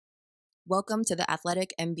Welcome to the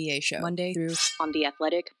Athletic NBA Show, Monday through on the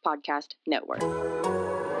Athletic Podcast Network.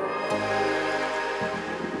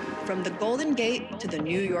 From the Golden Gate to the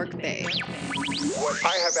New York Bay. What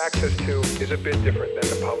I have access to is a bit different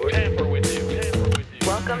than the public. Tamper with you.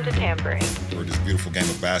 Welcome to Tampering. For this beautiful game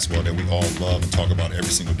of basketball that we all love and talk about every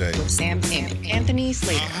single day. With Sam Amick, Anthony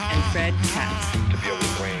Slater, and Fred Katz. To be able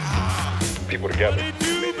to bring people together.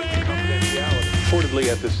 Confidentiality. Reportedly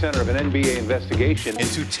at the center of an NBA investigation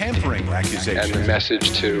into tampering accusations. And the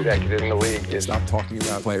message to executives in the league is stop talking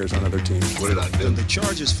about players on other teams. What did I do? The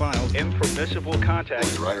charges filed. impermissible contact.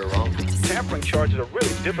 Was it right or wrong? Tampering charges are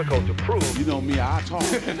really difficult to prove. You know me, I talk.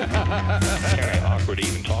 Kind of awkward to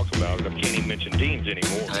even talk about it. I can't even mention teams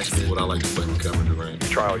anymore. Actually, what I like to play with Kevin Durant. the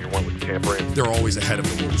trial you want with tampering. They're always ahead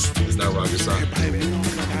of the rules. It's not rocket science. Hey, man,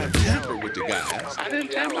 I tamper with the guy. I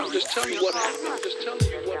didn't tamper. I'm just telling you what happened.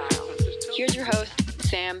 Here's your host,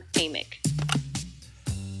 Sam Amick.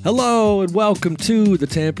 Hello and welcome to the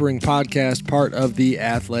Tampering Podcast, part of the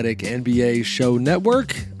Athletic NBA Show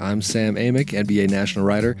Network. I'm Sam Amick, NBA national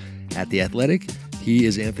writer at The Athletic. He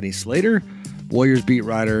is Anthony Slater, Warriors beat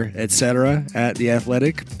writer, etc. at The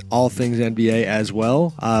Athletic. All things NBA as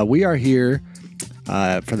well. We are here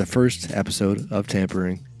for the first episode of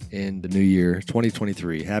Tampering in the new year,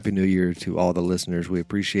 2023. Happy New Year to all the listeners. We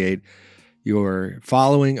appreciate your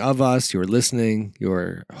following of us, your listening,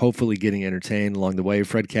 your hopefully getting entertained along the way.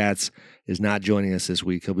 Fred Katz is not joining us this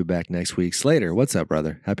week. He'll be back next week. Slater, what's up,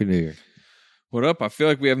 brother? Happy New Year. What up? I feel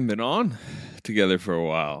like we haven't been on together for a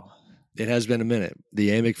while. It has been a minute. The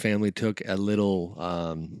Amick family took a little,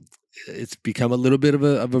 it's become a little bit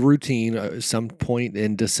of a routine. Some point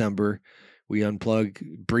in December, we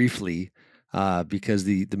unplug briefly because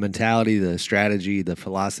the mentality, the strategy, the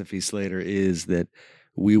philosophy, Slater, is that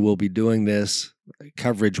we will be doing this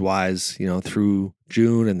coverage-wise, through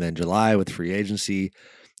June and then July with free agency,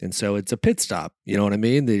 and so it's a pit stop. You know what I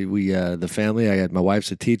mean? The family. I got my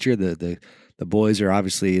wife's a teacher. The boys are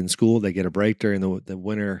obviously in school. They get a break during the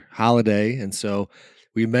winter holiday, and so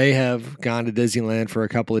we may have gone to Disneyland for a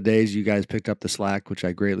couple of days. You guys picked up the slack, which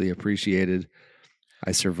I greatly appreciated.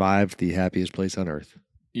 I survived the happiest place on earth.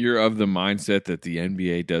 You're of the mindset that the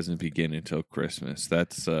NBA doesn't begin until Christmas.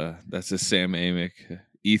 That's a Sam Amick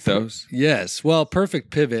ethos. Yes. Well,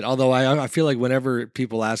 perfect pivot. Although I feel like whenever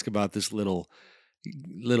people ask about this little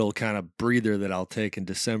kind of breather that I'll take in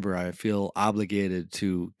December, I feel obligated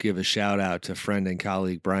to give a shout out to friend and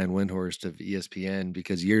colleague Brian Windhorst of ESPN,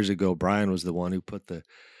 because years ago Brian was the one who put the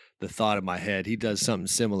thought in my head. He does something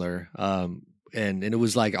similar. And it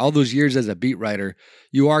was like all those years as a beat writer,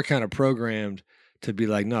 you are kind of programmed to be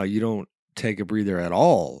like, no, you don't take a breather at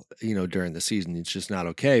all, during the season. It's just not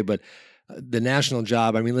okay. But the national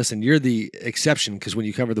job, I mean, listen, you're the exception, because when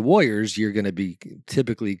you cover the Warriors, you're going to be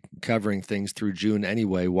typically covering things through June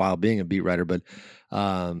anyway while being a beat writer. But,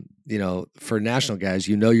 for national guys,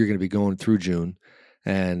 you're going to be going through June.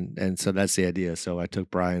 And so that's the idea. So I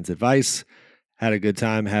took Brian's advice, had a good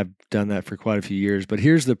time, have done that for quite a few years. But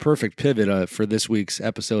here's the perfect pivot for this week's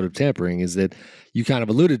episode of Tampering, is that you kind of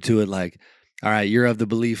alluded to it, like, all right, you're of the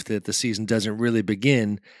belief that the season doesn't really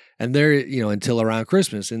begin and there, until around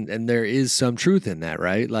Christmas. And there is some truth in that,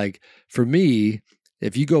 right? Like for me,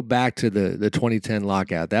 if you go back to the 2010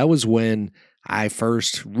 lockout, that was when I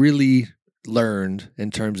first really learned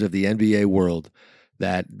in terms of the NBA world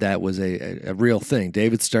that was a real thing.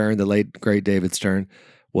 David Stern, the late, great David Stern,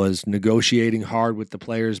 was negotiating hard with the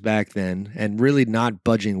players back then and really not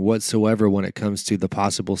budging whatsoever when it comes to the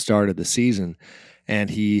possible start of the season.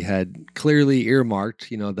 And he had clearly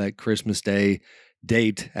earmarked, that Christmas Day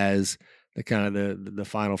date as the kind of the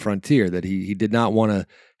final frontier, that he did not want to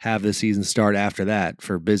have the season start after that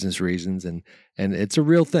for business reasons. And it's a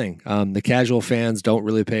real thing. The casual fans don't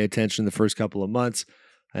really pay attention the first couple of months.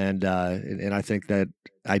 And I think that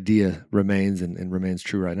idea remains and remains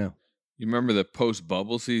true right now. You remember the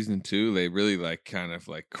post-bubble season too? They really kind of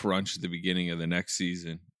crunched the beginning of the next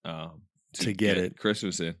season. To get it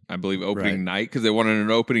Christmas in, I believe, opening night, because they wanted an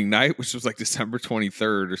opening night, which was like December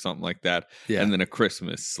 23rd or something like that, and then a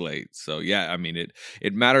Christmas slate. So yeah, I mean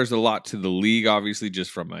it matters a lot to the league, obviously,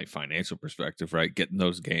 just from a financial perspective, right? Getting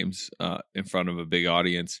those games in front of a big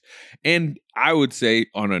audience, and I would say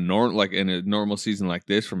on a in a normal season like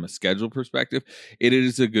this, from a schedule perspective, it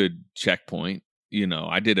is a good checkpoint.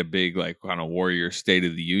 I did a big kind of Warrior State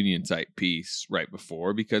of the Union type piece right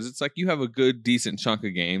before, because it's like you have a good, decent chunk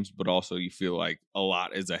of games, but also you feel like a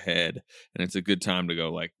lot is ahead, and it's a good time to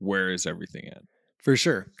go where is everything at? For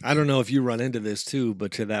sure. I don't know if you run into this too,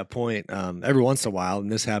 but to that point, every once in a while,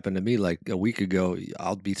 and this happened to me like a week ago,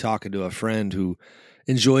 I'll be talking to a friend who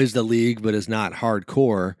enjoys the league but is not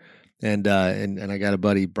hardcore, And I got a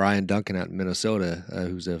buddy, Brian Duncan, out in Minnesota,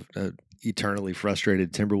 who's a eternally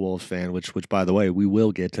frustrated Timberwolves fan, which by the way, we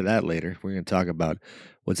will get to that later. We're going to talk about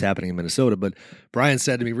what's happening in Minnesota. But Brian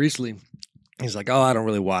said to me recently, he's like, "Oh, I don't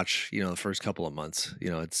really watch, the first couple of months.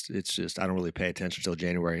 It's just I don't really pay attention till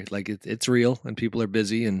January. Like it's real, and people are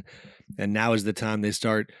busy, and now is the time they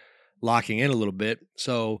start locking in a little bit.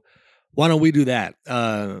 So why don't we do that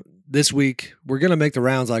this week? We're gonna make the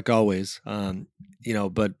rounds like always,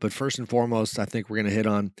 But first and foremost, I think we're gonna hit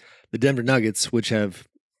on the Denver Nuggets, which have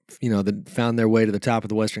found their way to the top of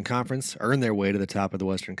the Western Conference, earned their way to the top of the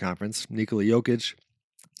Western Conference. Nikola Jokic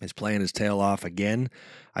is playing his tail off again.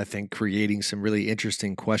 I think creating some really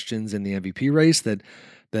interesting questions in the MVP race that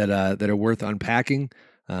are worth unpacking.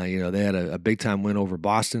 They had a big time win over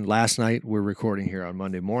Boston last night. We're recording here on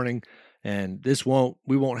Monday morning, and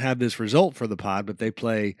we won't have this result for the pod, but they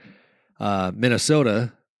play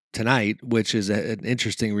Minnesota tonight, which is an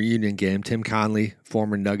interesting reunion game. Tim Connelly,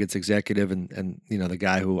 former Nuggets executive, and the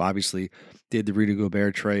guy who obviously did the Rudy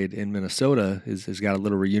Gobert trade in Minnesota, has got a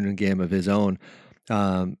little reunion game of his own.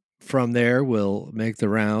 From there, we'll make the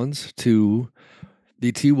rounds to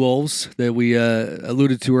the T-Wolves that we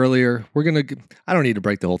alluded to earlier. I don't need to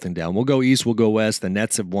break the whole thing down. We'll go east, we'll go west. The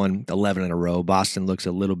Nets have won 11 in a row. Boston looks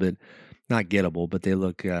a little bit, not gettable, but they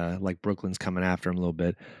look like Brooklyn's coming after them a little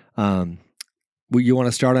bit. You want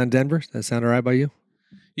to start on Denver? Does that sound all right by you?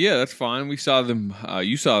 Yeah, that's fine. We saw them.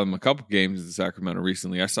 You saw them a couple games in Sacramento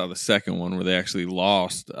recently. I saw the second one where they actually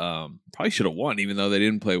lost. Probably should have won, even though they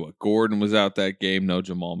didn't play. Gordon was out that game. No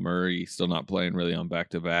Jamal Murray. Still not playing really on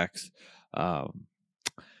back-to-backs. What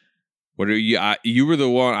are you? You were the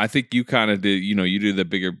one. I think you kind of did. You did the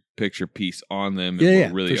bigger picture piece on them.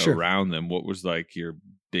 And really around them. What was like your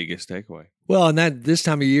biggest takeaway? Well, and that this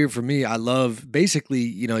time of year for me, I love basically,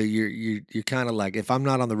 you're kind of like, if I'm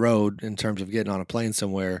not on the road in terms of getting on a plane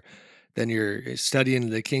somewhere, then you're studying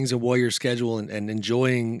the Kings and Warriors schedule and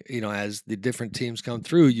enjoying, as the different teams come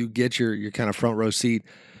through, you get your kind of front row seat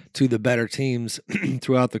to the better teams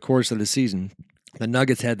throughout the course of the season. The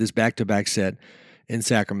Nuggets had this back-to-back set in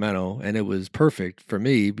Sacramento, and it was perfect for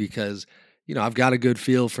me because, I've got a good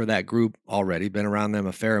feel for that group already, been around them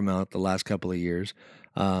a fair amount the last couple of years.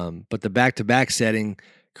 But the back-to-back setting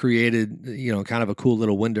created, kind of a cool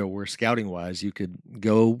little window where scouting-wise you could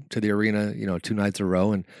go to the arena, 2 nights in a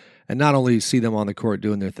row and not only see them on the court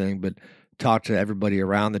doing their thing, but talk to everybody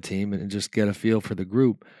around the team and just get a feel for the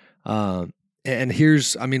group. And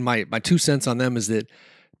here's, my 2 cents on them is that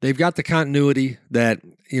they've got the continuity that,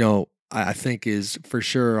 I think is for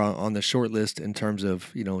sure on the short list in terms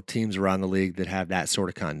of, teams around the league that have that sort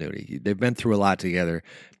of continuity. They've been through a lot together,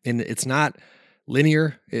 and it's not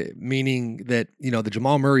linear, meaning that, the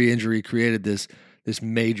Jamal Murray injury created this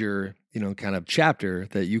major, kind of chapter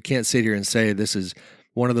that you can't sit here and say this is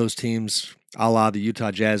one of those teams a la the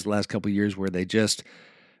Utah Jazz the last couple of years where they just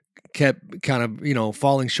kept kind of,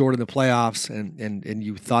 falling short in the playoffs and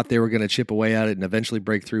you thought they were going to chip away at it and eventually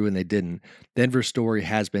break through, and they didn't. Denver's story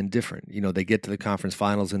has been different. They get to the conference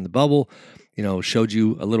finals in the bubble, showed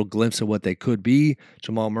you a little glimpse of what they could be.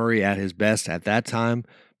 Jamal Murray at his best at that time.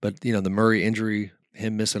 But, the Murray injury,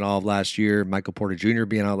 him missing all of last year, Michael Porter Jr.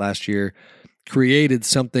 being out last year, created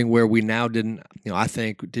something where we now didn't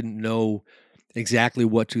know exactly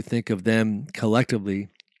what to think of them collectively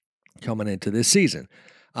coming into this season.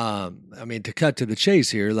 To cut to the chase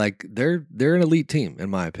here, like they're an elite team, in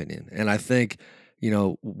my opinion. And I think,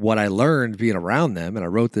 what I learned being around them, and I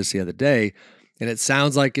wrote this the other day, and it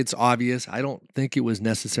sounds like it's obvious. I don't think it was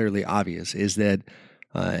necessarily obvious, is that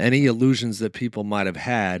any illusions that people might have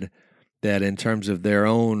had that in terms of their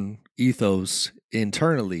own ethos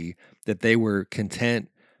internally, that they were content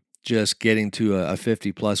just getting to a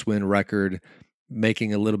 50-plus win record,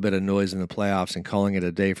 making a little bit of noise in the playoffs and calling it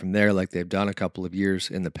a day from there like they've done a couple of years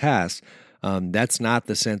in the past. That's not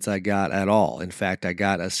the sense I got at all. In fact, I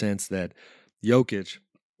got a sense that Jokic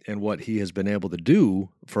and what he has been able to do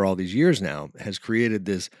for all these years now has created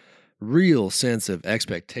this real sense of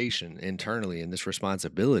expectation internally and this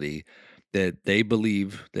responsibility that they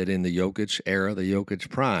believe that in the Jokic era, the Jokic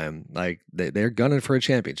prime, like they're gunning for a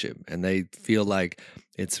championship, and they feel like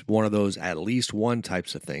it's one of those at least one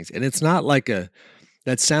types of things. And it's not like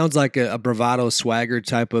that sounds like a bravado swagger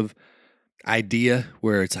type of idea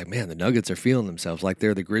where it's like, man, the Nuggets are feeling themselves like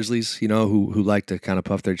they're the Grizzlies, who like to kind of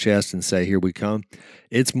puff their chest and say, here we come.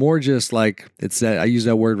 It's more just like, it's that I use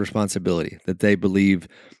that word responsibility, that they believe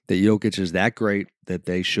that Jokic is that great that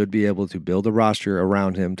they should be able to build a roster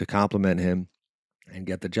around him to complement him and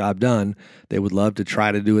get the job done. They would love to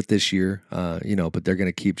try to do it this year, but they're going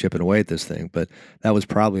to keep chipping away at this thing. But that was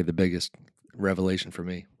probably the biggest revelation for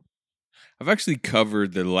me. I've actually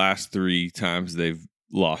covered the last 3 times they've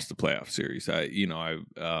lost the playoff series. I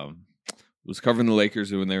was covering the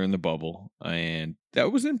Lakers when they were in the bubble, and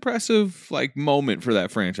that was an impressive moment for that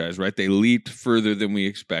franchise, right? They leaped further than we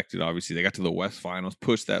expected. Obviously, they got to the West Finals,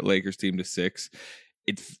 pushed that Lakers team to 6.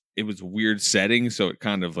 It was a weird setting, so it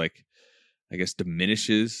kind of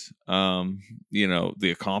diminishes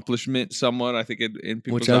the accomplishment somewhat. I think in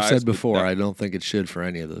people's which I've eyes, said before, I don't think it should for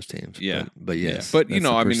any of those teams. Yeah, but yes, but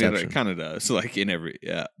it kind of does. In every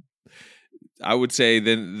I would say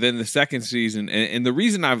then the second season, and the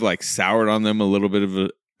reason I've soured on them a little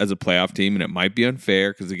bit as a playoff team, and it might be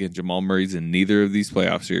unfair because again Jamal Murray's in neither of these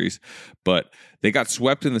playoff series, but they got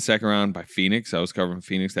swept in the second round by Phoenix. I was covering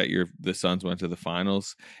Phoenix that year. The Suns went to the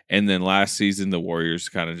finals, and then last season the Warriors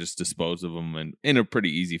kind of just disposed of them in a pretty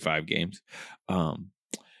easy 5 games.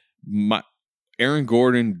 Aaron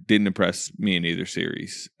Gordon didn't impress me in either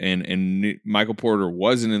series, and Michael Porter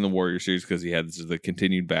wasn't in the Warriors series because he had the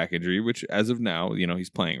continued back injury, which as of now, he's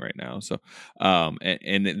playing right now. So,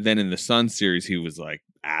 and then in the Suns series, he was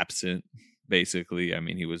absent basically. I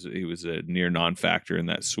mean, he was a near non-factor in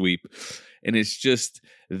that sweep, and it's just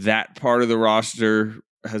that part of the roster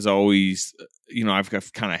has always,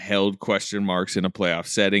 I've kind of held question marks in a playoff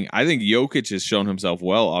setting. I think Jokic has shown himself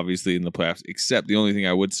well, obviously, in the playoffs, except the only thing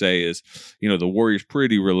I would say is, the Warriors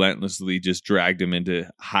pretty relentlessly just dragged him into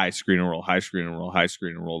high screen and roll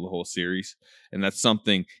the whole series. And that's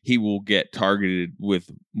something he will get targeted with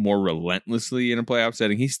more relentlessly in a playoff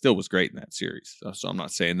setting. He still was great in that series. So I'm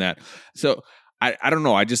not saying that. So I don't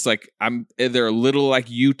know. I just they're a little like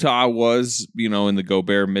Utah was, in the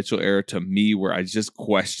Gobert Mitchell era to me, where I just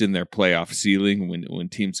question their playoff ceiling when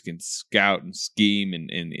teams can scout and scheme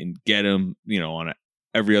and get them, on a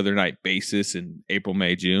every other night basis in April,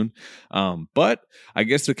 May, June. But I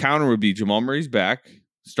guess the counter would be Jamal Murray's back,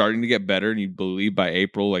 starting to get better, and you believe by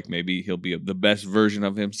April, maybe he'll be the best version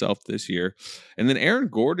of himself this year. And then Aaron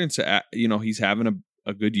Gordon's, he's having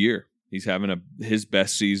a good year. He's having his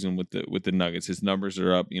best season with the Nuggets. His numbers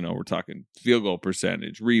are up. We're talking field goal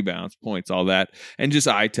percentage, rebounds, points, all that, and just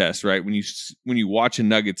eye test. Right, when you watch a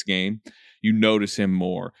Nuggets game, you notice him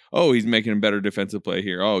more. Oh, he's making a better defensive play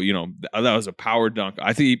here. Oh, that was a power dunk.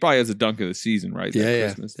 I think he probably has a dunk of the season, right?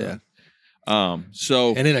 Yeah.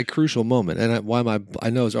 So and in a crucial moment, and I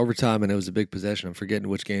know it's overtime and it was a big possession. I'm forgetting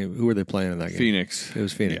which game. Who were they playing in that game? Phoenix. It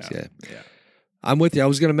was Phoenix. Yeah. I'm with you. I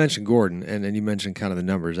was going to mention Gordon, and you mentioned kind of the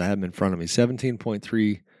numbers. I have them in front of me.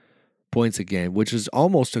 17.3 points a game, which is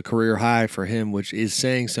almost a career high for him, which is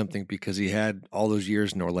saying something because he had all those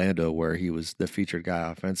years in Orlando where he was the featured guy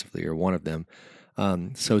offensively, or one of them.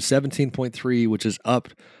 So 17.3, which is up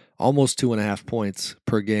almost 2.5 points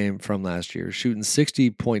per game from last year. Shooting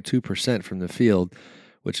 60.2% from the field,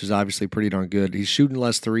 which is obviously pretty darn good. He's shooting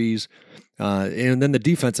less threes. And then the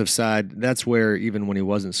defensive side, that's where even when he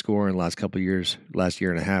wasn't scoring last year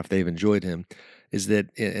and a half, they've enjoyed him, is that,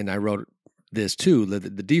 and I wrote this too, the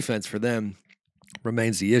defense for them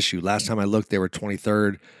remains the issue. Last time I looked, they were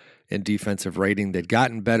 23rd in defensive rating. They'd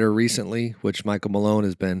gotten better recently, which Michael Malone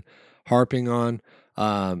has been harping on.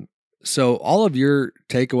 So all of your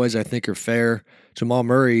takeaways, I think, are fair. Jamal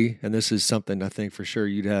Murray, and this is something I think for sure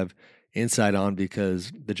you'd have insight on,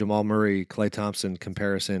 because the Jamal Murray Klay Thompson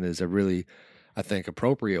comparison is a really, I think,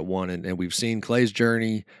 appropriate one. And we've seen Klay's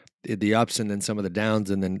journey, the ups and then some of the downs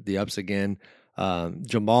and then the ups again.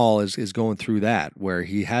 Jamal is going through that where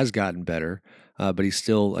he has gotten better, but he's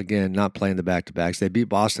still, again, not playing the back-to-backs. They beat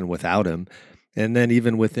Boston without him. And then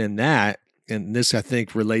even within that, and this I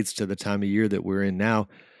think relates to the time of year that we're in now,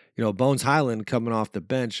 Bones Hyland coming off the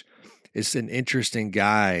bench is an interesting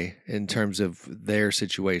guy in terms of their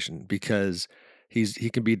situation, because he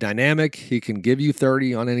can be dynamic. He can give you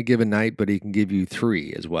 30 on any given night, but he can give you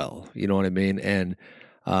 3 as well. You know what I mean? And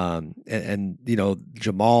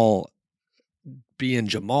Jamal being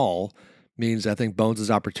Jamal means I think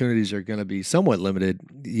Bones' opportunities are going to be somewhat limited,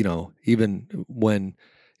 even when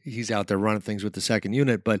he's out there running things with the second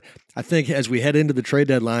unit. But I think as we head into the trade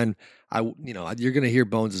deadline, you're going to hear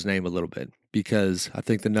Bones' name a little bit, because I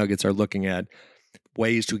think the Nuggets are looking at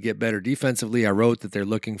ways to get better defensively. I wrote that they're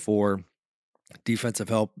looking for defensive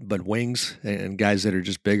help, but wings and guys that are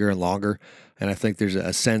just bigger and longer. And I think there's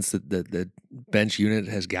a sense that the bench unit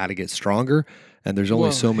has got to get stronger, and there's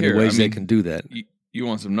only so many ways they can do that. You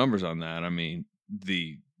want some numbers on that? I mean,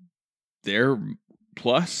 they're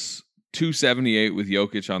plus 278 with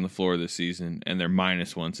Jokic on the floor this season, and they're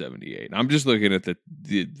minus 178. I'm just looking at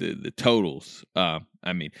the totals.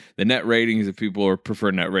 I mean, the net ratings, if people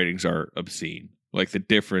prefer net ratings, are obscene. Like the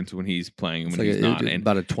difference when he's playing and when he's not.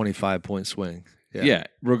 About a 25-point swing. Yeah.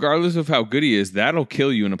 Regardless of how good he is, that'll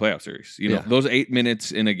kill you in a playoff series. You know, those 8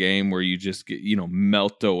 minutes in a game where you just get,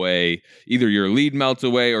 melt away. Either your lead melts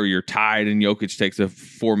away or you're tied and Jokic takes a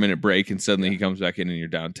 4-minute break and suddenly he comes back in and you're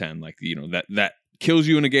down 10. Like, that kills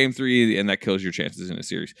you in a game 3 and that kills your chances in a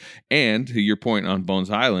series. And to your point on Bones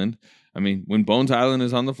Highland, I mean, when Bones Highland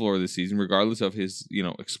is on the floor this season, regardless of his,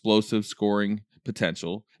 explosive scoring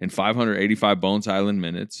potential, in 585 Bones Highland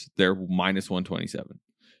minutes, they're minus 127.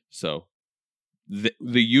 So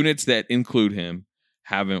the units that include him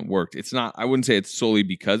haven't worked. It's not, I wouldn't say it's solely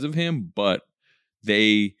because of him, but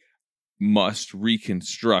they must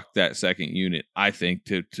reconstruct that second unit, I think,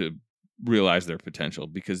 to realize their potential,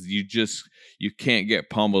 because you can't get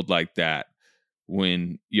pummeled like that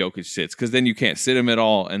when Jokic sits, because then you can't sit him at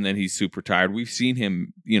all, and then he's super tired. We've seen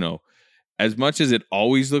him, as much as it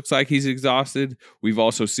always looks like he's exhausted, we've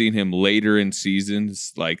also seen him later in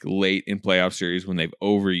seasons, like late in playoff series when they've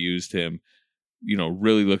overused him,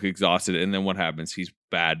 really look exhausted. And then what happens? He's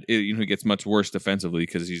bad. He gets much worse defensively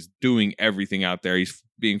because he's doing everything out there. He's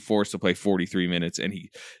being forced to play 43 minutes and he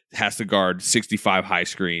has to guard 65 high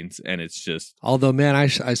screens. And it's just. Although, man, I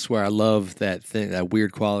swear I love that thing, that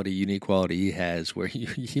weird quality, unique quality he has where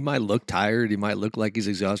he might look tired. He might look like he's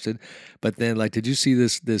exhausted. But then, like, did you see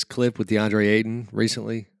this clip with DeAndre Ayton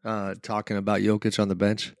recently talking about Jokic on the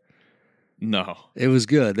bench? No. It was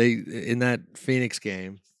good. In that Phoenix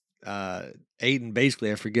game, Ayton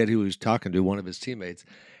basically, I forget who he was talking to, one of his teammates,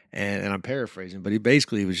 and I'm paraphrasing, but he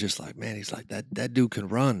basically was just like, man, he's like, that dude can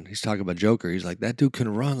run. He's talking about Joker. He's like, that dude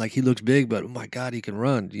can run. Like, he looks big, but oh my God, he can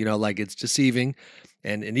run. Like, it's deceiving.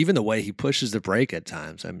 And even the way he pushes the break at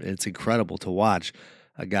times, I mean, it's incredible to watch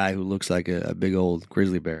a guy who looks like a big old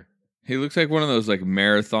grizzly bear. He looks like one of those like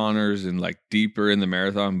marathoners and like deeper in the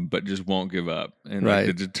marathon, but just won't give up. And like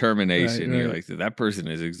the determination, you're like, that person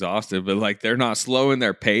is exhausted, but like they're not slowing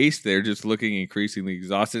their pace. They're just looking increasingly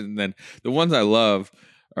exhausted. And then the ones I love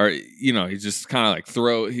are, he's just kind of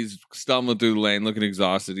like he's stumbling through the lane, looking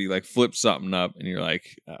exhausted. He like flips something up and you're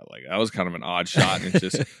like that was kind of an odd shot. And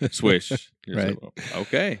it's just swish. You're like,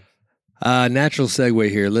 okay. Natural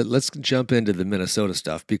segue here. Let's jump into the Minnesota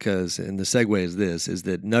stuff and the segue is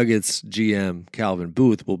that Nuggets GM Calvin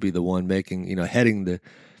Booth will be the one making, heading the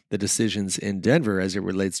decisions in Denver as it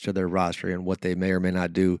relates to their roster and what they may or may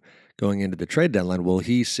not do going into the trade deadline. Well,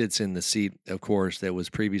 he sits in the seat, of course, that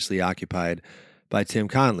was previously occupied by Tim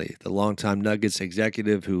Connelly, the longtime Nuggets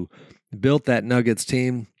executive who built that Nuggets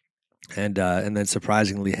team and then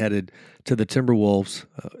surprisingly headed to the Timberwolves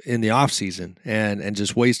in the offseason and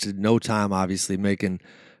just wasted no time, obviously, making,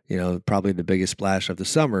 probably the biggest splash of the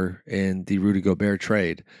summer in the Rudy Gobert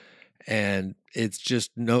trade. And it's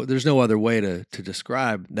just there's no other way to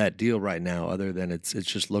describe that deal right now other than it's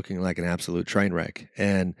just looking like an absolute train wreck.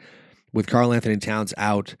 And with Karl Anthony Towns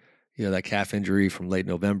out, that calf injury from late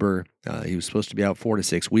November, he was supposed to be out 4 to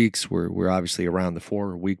 6 weeks. We're obviously around the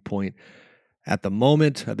 4-week point. At the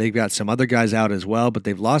moment, they've got some other guys out as well, but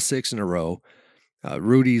they've lost 6 in a row.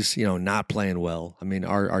 Rudy's, not playing well. I mean,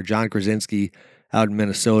 our John Krasinski out in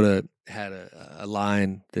Minnesota had a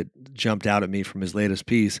line that jumped out at me from his latest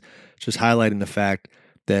piece, just highlighting the fact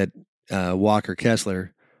that Walker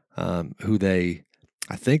Kessler, I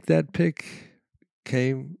think that pick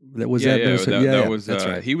came, that was that Minnesota? That was, that's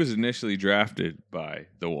right. He was initially drafted by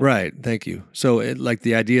the Wolves. Right, thank you. So,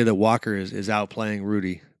 the idea that Walker is outplaying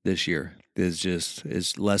Rudy this year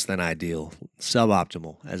is less than ideal,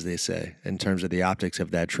 suboptimal, as they say, in terms of the optics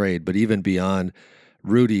of that trade. But even beyond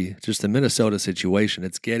Rudy, just the Minnesota situation,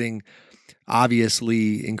 it's getting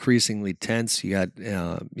obviously increasingly tense. You got,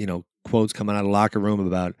 quotes coming out of the locker room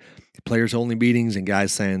about players only meetings and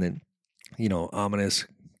guys saying that, ominous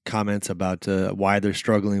comments about why they're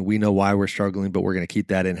struggling. We know why we're struggling, but we're going to keep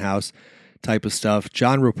that in-house type of stuff.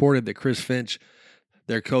 John reported that Chris Finch,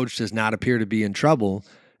 their coach, does not appear to be in trouble.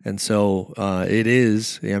 And so it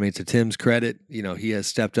is, to Tim's credit, he has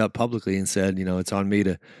stepped up publicly and said, it's on me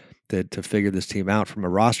to figure this team out from a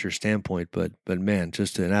roster standpoint. But man,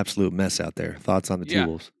 just an absolute mess out there. Thoughts on the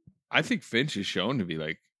T-Wolves? I think Finch is shown to be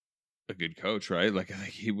like a good coach, right? Like, I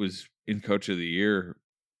think he was in Coach of the Year.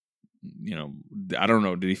 I don't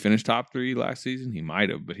know. Did he finish top 3 last season? He might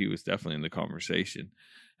have, but he was definitely in the conversation.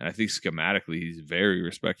 And I think schematically, he's very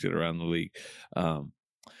respected around the league.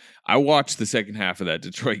 I watched the second half of that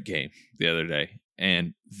Detroit game the other day,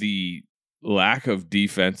 and the lack of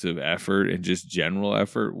defensive effort and just general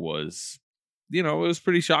effort was, it was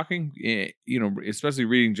pretty shocking, especially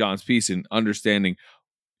reading John's piece and understanding,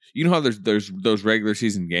 how there's those regular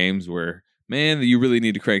season games where, man, you really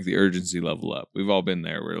need to crank the urgency level up. We've all been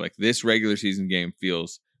there where like this regular season game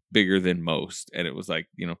feels bigger than most. And it was like,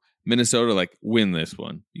 Minnesota, like, win this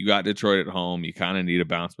one. You got Detroit at home. You kind of need a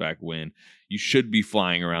bounce back win. You should be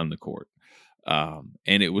flying around the court.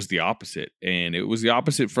 And it was the opposite. And it was the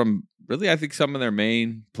opposite from really, I think, some of their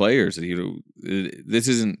main players. This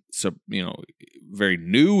isn't, very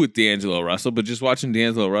new with D'Angelo Russell, but just watching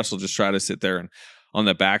D'Angelo Russell just try to sit there and on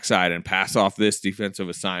the backside and pass off this defensive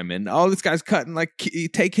assignment. Oh, this guy's cutting, like,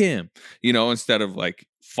 take him, instead of like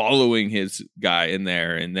following his guy in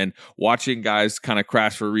there and then watching guys kind of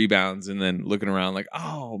crash for rebounds and then looking around like,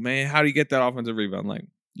 oh man, how do you get that offensive rebound? Like,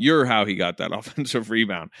 you're how he got that offensive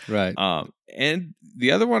rebound. Right. And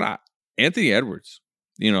the other one, Anthony Edwards,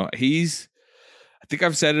 I think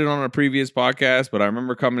I've said it on a previous podcast, but I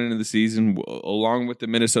remember coming into the season along with the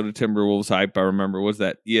Minnesota Timberwolves hype. I remember was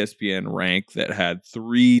that ESPN rank that had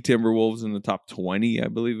 3 Timberwolves in the top 20. I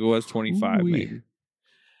believe it was 25 maybe.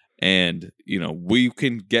 And, we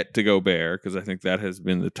can get to Gobert because I think that has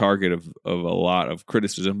been the target of a lot of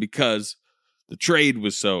criticism because the trade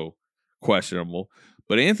was so questionable.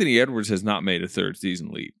 But Anthony Edwards has not made a third season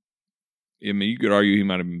leap. I mean, you could argue he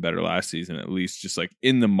might have been better last season, at least just like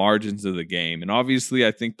in the margins of the game. And obviously, I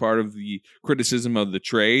think part of the criticism of the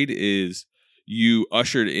trade is you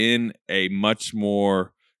ushered in a much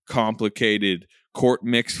more complicated court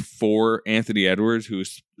mix for Anthony Edwards, who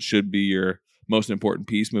should be your most important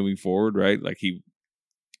piece moving forward, right? Like he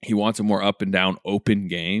wants a more up and down open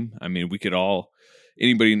game. I mean,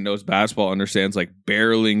 anybody who knows basketball understands like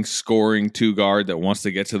barreling, scoring 2 guard that wants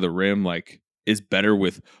to get to the rim, like, is better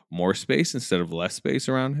with more space instead of less space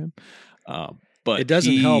around him. But it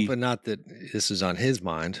doesn't help, and not that this is on his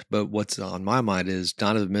mind, but what's on my mind is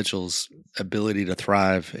Donovan Mitchell's ability to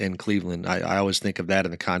thrive in Cleveland. I always think of that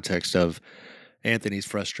in the context of Anthony's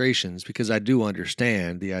frustrations, because I do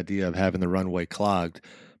understand the idea of having the runway clogged.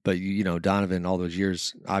 But, Donovan, all those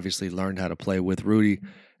years, obviously learned how to play with Rudy.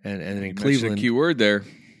 And in Cleveland. A key word there,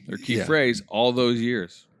 or key phrase, all those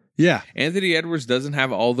years. Yeah. Anthony Edwards doesn't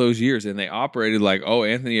have all those years, and they operated like, oh,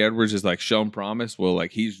 Anthony Edwards is like shown promise. Well,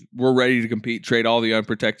 like we're ready to compete, trade all the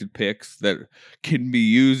unprotected picks that can be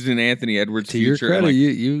used in Anthony Edwards' future. To your credit,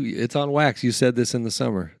 you it's on wax. You said this in the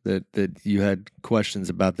summer that you had questions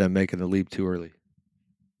about them making the leap too early.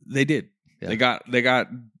 They did. Yeah. They got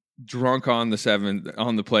drunk on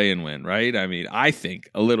the play-in win, right? I mean, I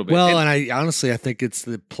think a little bit. Well, and I honestly think it's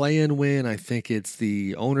the play-in win. I think it's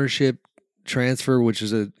the ownership transfer, which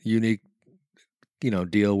is a unique,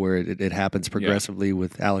 deal where it happens progressively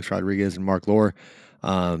with Alex Rodriguez and Mark Lore.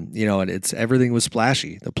 And everything was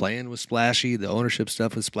splashy. The play-in was splashy. The ownership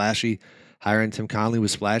stuff was splashy. Hiring Tim Conley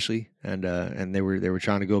was splashy, and they were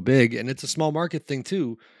trying to go big. And it's a small market thing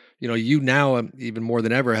too. You now even more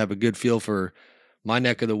than ever have a good feel for my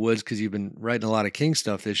neck of the woods because you've been writing a lot of King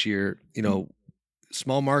stuff this year.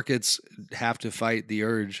 Small markets have to fight the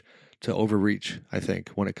urge to overreach, I think,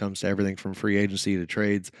 when it comes to everything from free agency to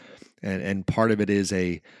trades. And part of it is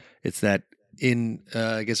it's that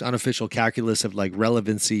I guess unofficial calculus of like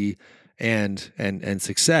relevancy and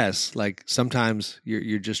success. Like sometimes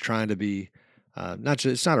you're just trying to be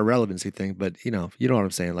it's not a relevancy thing, but you know what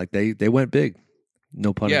I'm saying? Like they went big.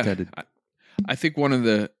 No pun intended. I think one of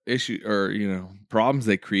the issues or problems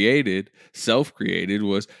they self-created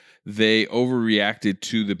was they overreacted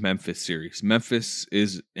to the Memphis series. Memphis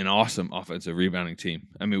is an awesome offensive rebounding team.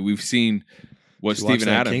 I mean, we've seen what Steven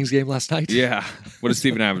Adams Kings game last night. Yeah, what does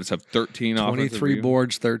Steven Adams have? 13 23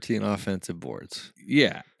 boards, 13 offensive boards.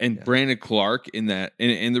 Yeah, and Brandon Clark in that,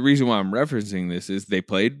 and the reason why I'm referencing this is they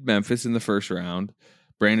played Memphis in the first round.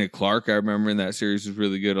 Brandon Clark, I remember in that series, was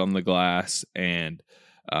really good on the glass, and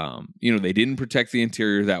they didn't protect the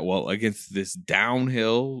interior that well against this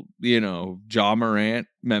downhill, Ja Morant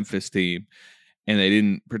Memphis team, and they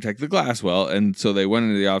didn't protect the glass well. And so they went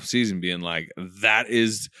into the offseason being like, that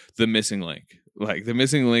is the missing link. Like the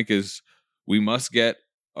missing link is we must get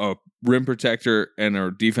a rim protector and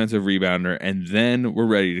a defensive rebounder, and then we're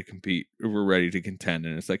ready to compete. We're ready to contend.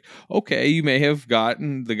 And it's like, okay, you may have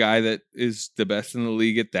gotten the guy that is the best in the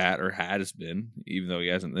league at that, or has been, even though he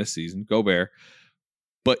hasn't this season, Gobert.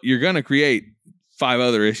 But you're going to create 5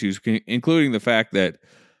 other issues, including the fact that,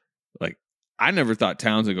 like, I never thought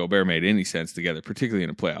Towns and Gobert made any sense together, particularly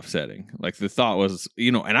in a playoff setting. Like, the thought was,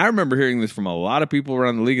 and I remember hearing this from a lot of people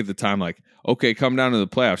around the league at the time, like, okay, come down to the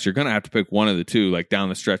playoffs. You're going to have to pick one of the two, like, down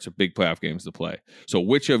the stretch of big playoff games to play. So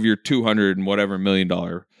which of your $200 and whatever $1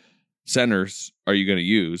 million centers are you going to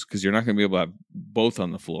use? Because you're not going to be able to have both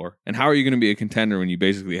on the floor. And how are you going to be a contender when you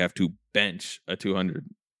basically have to bench a $200+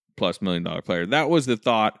 million player? That was the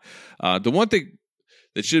thought. The one thing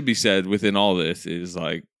that should be said within all this is,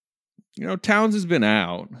 like, Towns has been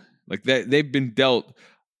out. Like, they've been dealt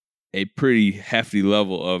a pretty hefty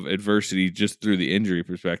level of adversity just through the injury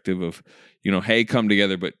perspective of, hey, come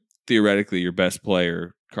together, but theoretically your best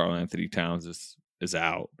player, Karl Anthony Towns, is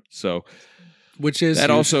out. So that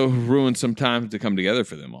also ruins some time to come together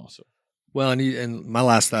for them also. Well, and my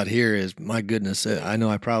last thought here is, my goodness, I know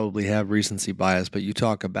I probably have recency bias, but you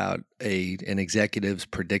talk about an executive's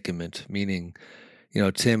predicament, meaning,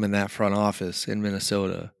 Tim in that front office in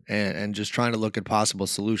Minnesota, and just trying to look at possible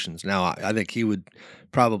solutions. Now, I think he would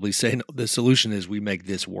probably say, no, the solution is we make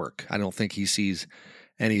this work. I don't think he sees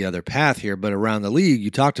any other path here, but around the league, you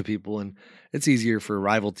talk to people, and it's easier for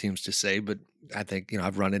rival teams to say, but I think,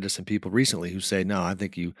 I've run into some people recently who say, no, I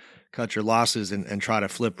think you cut your losses and try to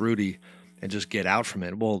flip Rudy and just get out from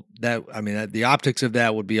it. Well, the optics of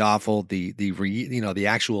that would be awful. The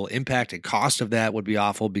actual impact and cost of that would be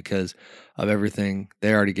awful because of everything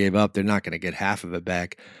they already gave up. They're not going to get half of it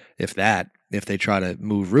back, if they try to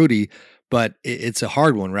move Rudy. But it's a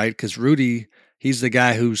hard one, right? Because Rudy, he's the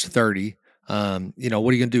guy who's 30. What are you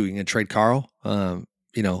going to do? You going to trade Karl?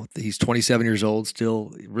 He's 27 years old,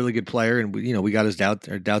 still a really good player, and we got his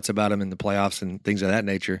doubts about him in the playoffs and things of that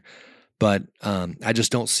nature. But I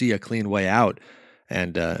just don't see a clean way out,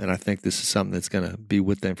 and I think this is something that's going to be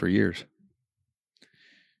with them for years.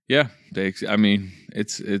 Yeah,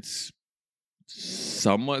 it's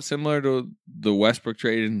somewhat similar to the Westbrook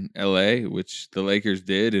trade in LA, which the Lakers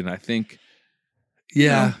did, and I think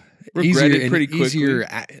regretted pretty quickly. Easier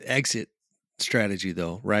exit strategy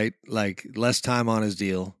though, right? Like less time on his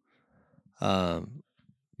deal.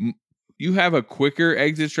 You have a quicker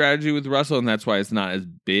exit strategy with Russell, and that's why it's not as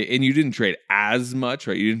big. And you didn't trade as much,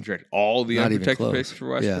 right? You didn't trade all the unprotected picks for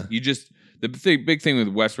Westbrook. Yeah. The big thing with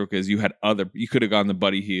Westbrook is you could have gone the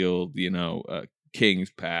Buddy Hield,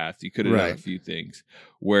 King's path. You could have done a few things.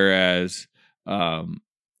 Whereas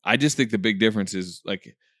I just think the big difference is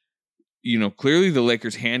clearly the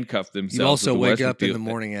Lakers handcuffed themselves. You also wake up in the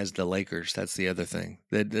morning as the Lakers. That's the other thing.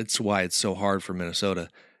 That's why it's so hard for Minnesota.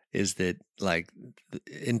 Is that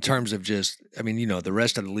in terms of just, the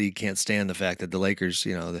rest of the league can't stand the fact that the Lakers,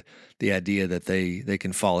 the idea that they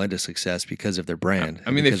can fall into success because of their brand.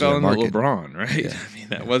 They fell into LeBron, right? Yeah.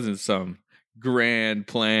 That wasn't some grand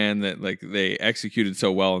plan that they executed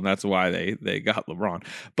so well, and that's why they got LeBron.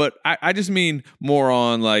 But I just mean more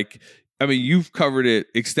on you've covered it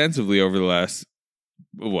extensively over the last,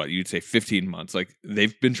 you'd say 15 months.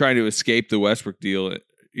 They've been trying to escape the Westbrook deal,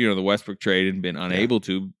 the Westbrook trade, and been unable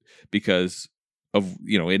to because of,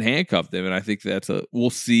 it handcuffed them. And I think we'll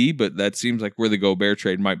see, but that seems like where the Gobert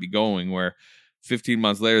trade might be going, where 15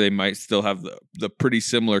 months later, they might still have the pretty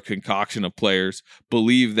similar concoction of players,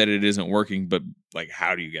 believe that it isn't working, but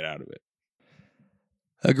how do you get out of it?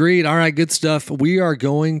 Agreed. All right, good stuff. We are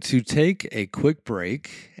going to take a quick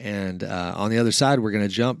break, and on the other side, we're going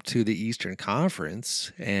to jump to the Eastern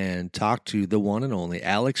Conference and talk to the one and only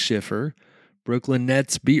Alex Schiffer, Brooklyn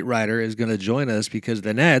Nets beat writer, is going to join us because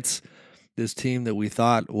the Nets, this team that we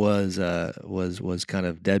thought was kind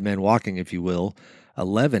of dead man walking, if you will,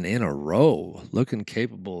 11 in a row, looking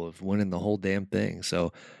capable of winning the whole damn thing.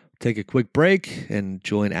 So take a quick break and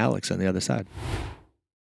join Alex on the other side.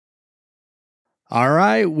 All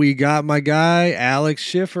right, we got my guy, Alex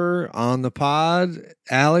Schiffer, on the pod.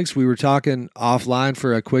 Alex, we were talking offline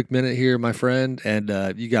for a quick minute here, my friend, and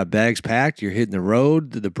you got bags packed. You're hitting the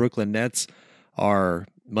road. The Brooklyn Nets are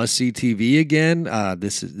must-see TV again.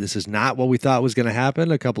 This is not what we thought was going to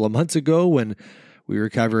happen a couple of months ago when we were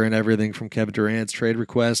covering everything from Kevin Durant's trade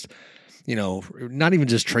request. Not even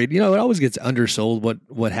just trade. It always gets undersold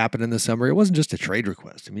what happened in the summer. It wasn't just a trade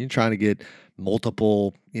request. You're trying to get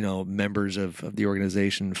multiple, members of the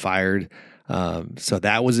organization fired. So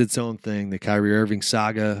that was its own thing. The Kyrie Irving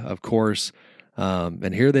saga, of course.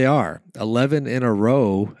 And here they are, 11 in a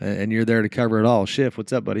row, and you're there to cover it all. Schiff,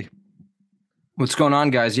 what's up, buddy? What's going on,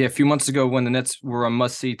 guys? Yeah, a few months ago when the Nets were on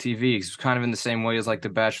must-see TV, it was kind of in the same way as The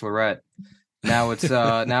Bachelorette. Now it's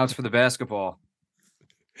for the basketball.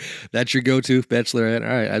 That's your go-to, Bachelorette. All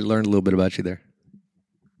right, I learned a little bit about you there.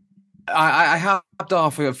 I hopped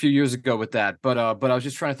off a few years ago with that, but I was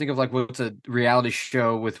just trying to think of what's a reality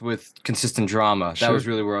show with consistent drama. That was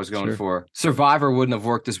really where I was going for. Survivor wouldn't have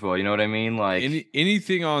worked as well. You know what I mean?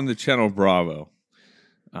 Anything on the channel Bravo.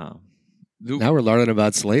 Now we're learning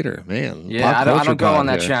about Slater, man. Yeah, I don't go on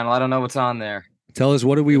that channel. I don't know what's on there. Tell us,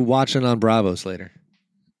 what are we watching on Bravo, Slater?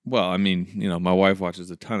 Well, my wife watches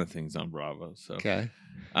a ton of things on Bravo. So okay.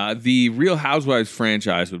 The Real Housewives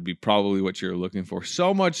franchise would be probably what you're looking for.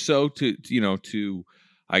 So much so to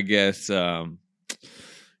I guess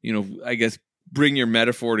bring your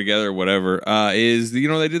metaphor together or whatever, is,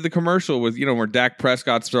 they did the commercial with, where Dak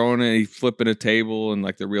Prescott's throwing it, he's flipping a table, and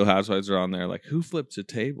like the Real Housewives are on there. Like, who flips a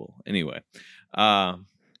table? Anyway.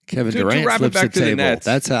 Kevin Durant flips a table.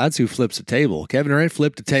 That's who flips a table. Kevin Durant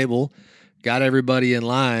flipped a table, got everybody in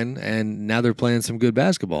line, and now they're playing some good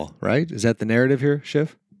basketball, right? Is that the narrative here,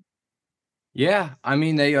 Schiff? Yeah, I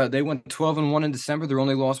mean they went 12-1 in December. Their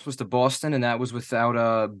only loss was to Boston, and that was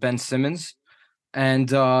without Ben Simmons.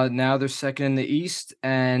 And now they're second in the East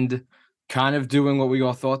and kind of doing what we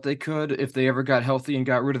all thought they could if they ever got healthy and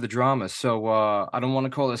got rid of the drama. So I don't want to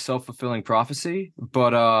call it a self-fulfilling prophecy,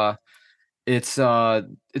 but it's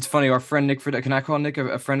funny. Our friend Nick, can I call Nick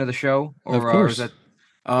a friend of the show? Or, of course. Is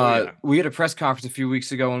that, we had a press conference a few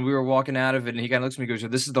weeks ago, and we were walking out of it, and he kind of looks at me and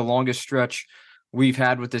goes, "This is the longest stretch we've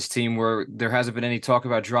had with this team where there hasn't been any talk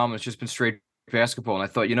about drama. It's just been straight basketball." And I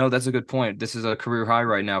thought, that's a good point. This is a career high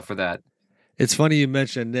right now for that. It's funny you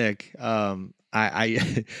mentioned Nick.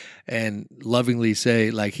 I and lovingly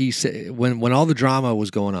say, like, he said when all the drama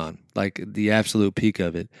was going on, like the absolute peak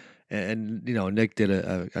of it, and Nick did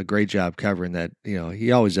a great job covering that.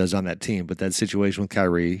 He always does on that team, but that situation with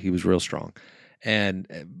Kyrie, he was real strong,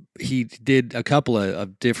 and he did a couple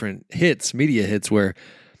of different media hits where.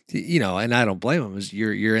 And I don't blame him.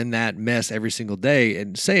 You're in that mess every single day,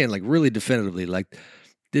 and saying like really definitively, like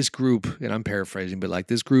this group, and I'm paraphrasing, but like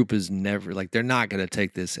this group is never like they're not going to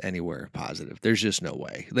take this anywhere positive. There's just no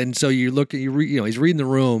way. Then so you look at he's reading the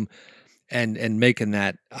room and making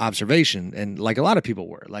that observation, and like a lot of people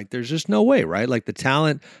were like, there's just no way, right? Like the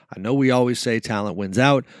talent. I know we always say talent wins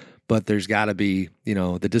out, but there's got to be the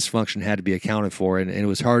dysfunction had to be accounted for, and it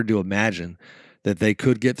was hard to imagine that they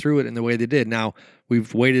could get through it in the way they did. Now,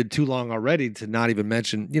 we've waited too long already to not even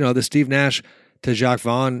mention, the Steve Nash to Jacques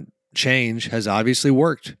Vaughn change has obviously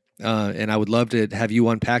worked. And I would love to have you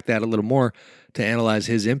unpack that a little more to analyze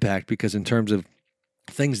his impact, because in terms of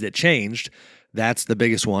things that changed, that's the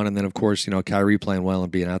biggest one. And then, of course, Kyrie playing well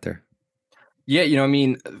and being out there. Yeah,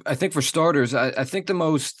 I think for starters, I think the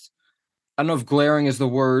most, I don't know if glaring is the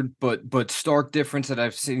word, but stark difference that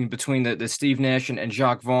I've seen between the Steve Nash and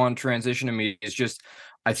Jacques Vaughn transition to me is just,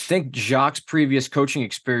 I think Jacques' previous coaching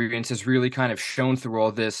experience has really kind of shown through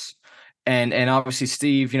all this. And obviously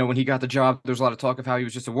Steve, when he got the job, there was a lot of talk of how he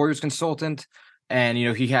was just a Warriors consultant, and,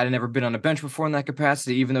 he hadn't ever been on a bench before in that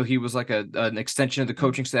capacity, even though he was like an extension of the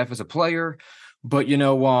coaching staff as a player. But,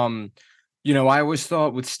 I always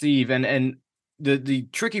thought with Steve, and the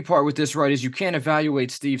tricky part with this, right, is you can't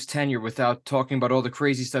evaluate Steve's tenure without talking about all the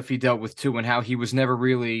crazy stuff he dealt with too, and how he was never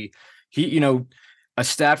really a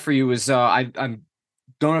stat for you is I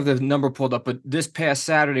don't have the number pulled up, but this past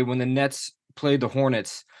Saturday when the Nets played the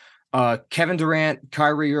Hornets, Kevin Durant,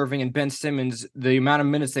 Kyrie Irving, and Ben Simmons, the amount of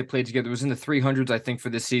minutes they played together was in the 300s, I think, for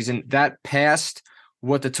this season. That passed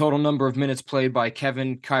what the total number of minutes played by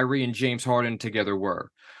Kevin, Kyrie, and James Harden together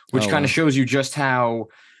were, which kind of shows you just how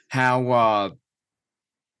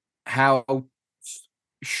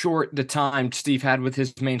short the time Steve had with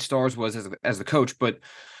his main stars was as the coach. But,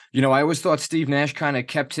 I always thought Steve Nash kind of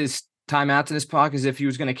kept his timeouts in his pocket as if he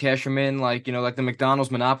was going to cash him in, like, like the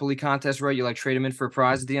McDonald's Monopoly contest, right? You like trade him in for a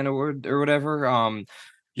prize at the end or whatever.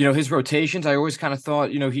 His rotations, I always kind of thought,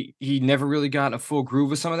 he never really got a full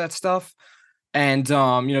groove of some of that stuff. And,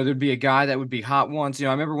 there'd be a guy that would be hot once.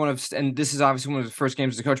 I remember and this is obviously one of the first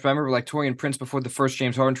games as a coach, but I remember like Taurean Prince before the first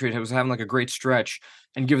James Harden trade was having like a great stretch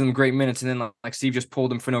and giving them great minutes. And then like Steve just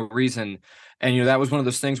pulled him for no reason. And, that was one of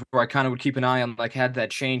those things where I kind of would keep an eye on, like, had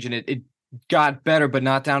that change, and it got better, but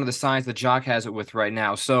not down to the science that Jacques has it with right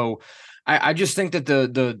now. So I just think that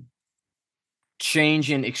the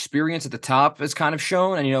change in experience at the top has kind of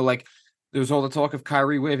shown. And, like, there was all the talk of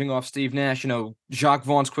Kyrie waving off Steve Nash. Jacques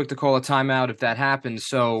Vaughn's quick to call a timeout if that happens.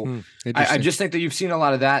 So I just think that you've seen a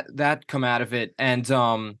lot of that come out of it. And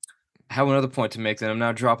I have another point to make that I'm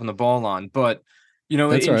now dropping the ball on. But,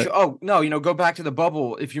 go back to the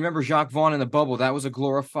bubble. If you remember Jacques Vaughn in the bubble, that was a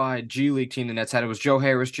glorified G League team the Nets had. It was Joe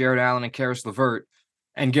Harris, Jared Allen, and Karis LeVert,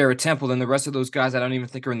 and Garrett Temple. And the rest of those guys I don't even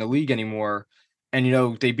think are in the league anymore. And,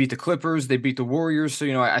 they beat the Clippers, they beat the Warriors. So,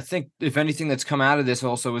 I think if anything that's come out of this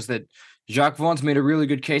also is that Jacques Vaughn's made a really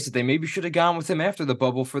good case that they maybe should have gone with him after the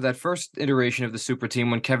bubble for that first iteration of the super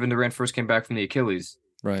team when Kevin Durant first came back from the Achilles.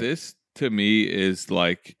 Right. This to me is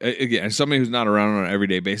like, again, as somebody who's not around on an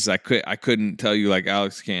everyday basis, I couldn't tell you like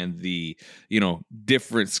Alex can the,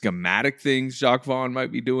 different schematic things Jacques Vaughn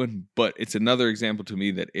might be doing, but it's another example to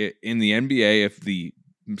me that in the NBA, if the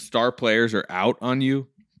star players are out on you,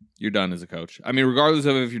 You're done as a coach. I mean, regardless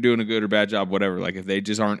of if you're doing a good or bad job, whatever. Like if they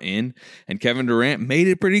just aren't in, and Kevin Durant made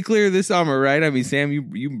it pretty clear this summer, right? I mean, Sam,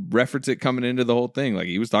 you reference it coming into the whole thing. Like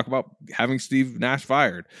he was talking about having Steve Nash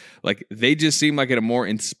fired. Like they just seem like a more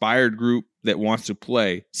inspired group that wants to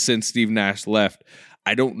play since Steve Nash left.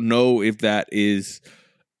 I don't know if that is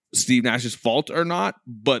Steve Nash's fault or not,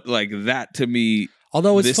 but like that to me,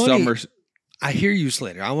 although it's this funny, summer, I hear you,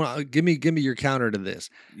 Slater. I want to give me your counter to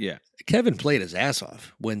this. Yeah. Kevin played his ass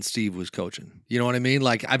off when Steve was coaching. You know what I mean?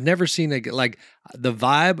 Like I've never seen like the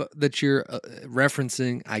vibe that you're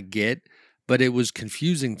referencing. I get, but it was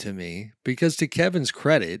confusing to me because, to Kevin's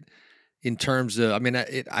credit, in terms of, I mean,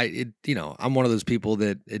 you know, I'm one of those people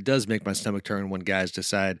that it does make my stomach turn when guys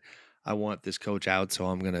decide I want this coach out, so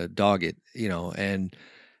I'm going to dog it. You know, and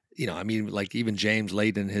you know, I mean, like even James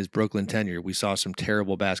late in his Brooklyn tenure, we saw some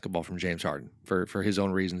terrible basketball from James Harden for his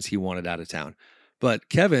own reasons. He wanted out of town, but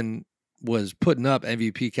Kevin was putting up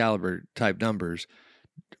MVP caliber type numbers,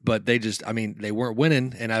 but they just, I mean, they weren't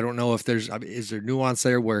winning. And I don't know if is there nuance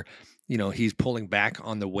there where, you know, he's pulling back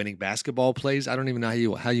on the winning basketball plays. I don't even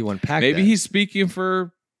know how you unpack maybe that. He's speaking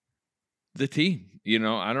for the team. You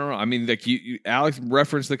know, I don't know. I mean, like Alex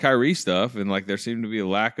referenced the Kyrie stuff, and like there seemed to be a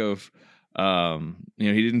lack of, you know,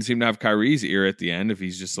 he didn't seem to have Kyrie's ear at the end if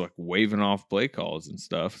he's just like waving off play calls and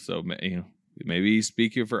stuff. So, you know, maybe he's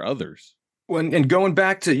speaking for others. And going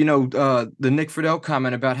back to, you know, the Nick Friedel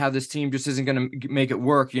comment about how this team just isn't going to make it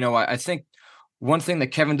work, you know, I think one thing that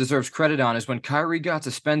Kevin deserves credit on is when Kyrie got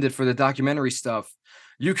suspended for the documentary stuff,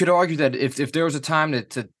 you could argue that if there was a time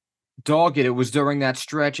to dog it, it was during that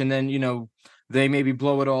stretch. And then, you know, they maybe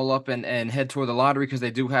blow it all up and head toward the lottery because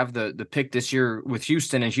they do have the pick this year with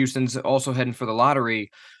Houston, and Houston's also heading for the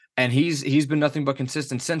lottery. And he's been nothing but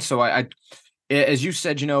consistent since. So I as you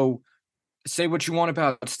said, you know, say what you want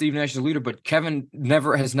about Steve Nash as a leader, but Kevin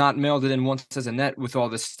has not mailed it in once as a net with all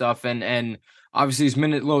this stuff. And obviously his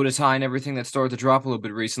minute load is high and everything that started to drop a little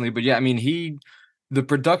bit recently. But yeah, I mean, the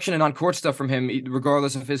production and on-court stuff from him,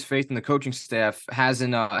 regardless of his faith in the coaching staff,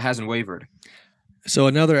 hasn't wavered. So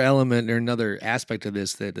another element or another aspect of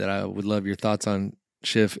this that I would love your thoughts on,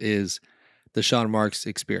 Schiff, is the Sean Marks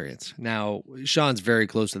experience. Now, Sean's very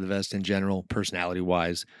close to the vest in general,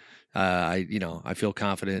 personality-wise. I feel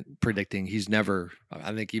confident predicting he's never,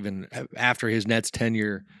 I think even after his Nets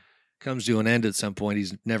tenure comes to an end at some point,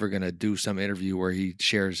 he's never going to do some interview where he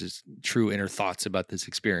shares his true inner thoughts about this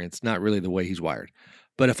experience. Not really the way he's wired.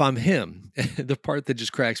 But if I'm him, the part that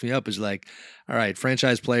just cracks me up is like, all right,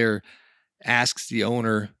 franchise player asks the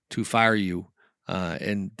owner to fire you.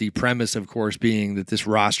 And the premise, of course, being that this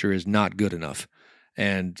roster is not good enough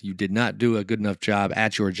and you did not do a good enough job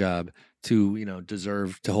at your job to, you know,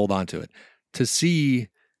 deserve to hold on to it. To see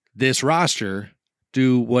this roster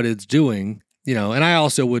do what it's doing, you know, and I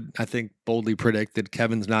also would, I think, boldly predict that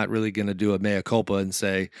Kevin's not really going to do a mea culpa and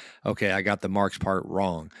say, okay, I got the Marks part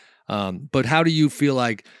wrong. But how do you feel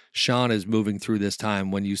like Sean is moving through this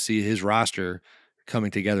time when you see his roster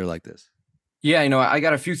coming together like this? Yeah, you know, I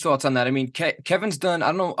got a few thoughts on that. I mean, Kevin's done,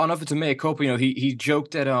 I don't know if it's a mea culpa, you know, he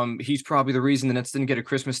joked that he's probably the reason the Nets didn't get a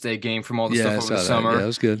Christmas Day game from all the stuff over the summer. Yeah, that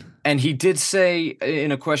was good. And he did say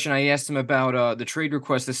in a question I asked him about the trade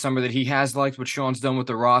request this summer that he has liked what Sean's done with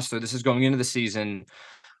the roster. This is going into the season.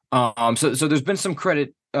 So there's been some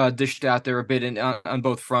credit dished out there a bit on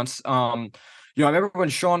both fronts. You know, I remember when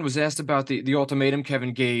Sean was asked about the ultimatum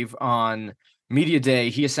Kevin gave on Media Day,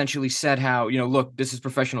 he essentially said how, you know, look, this is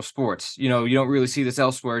professional sports. You know, you don't really see this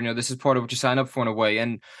elsewhere. You know, this is part of what you sign up for in a way.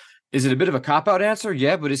 And is it a bit of a cop-out answer?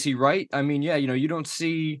 Yeah, but is he right? I mean, yeah, you know, you don't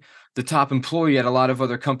see the top employee at a lot of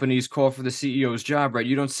other companies call for the CEO's job, right?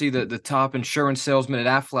 You don't see the top insurance salesman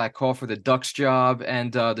at Aflac call for the Ducks job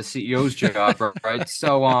and the CEO's job, right?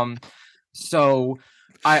 So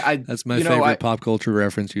I that's my favorite pop culture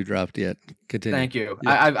reference you dropped yet. Continue. Thank you.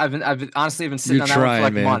 Yeah. I've honestly been sitting on that one for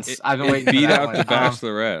like months. I've been waiting. Beat for out the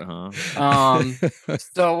Bachelorette, huh?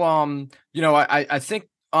 So you know, I think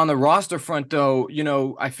on the roster front though, you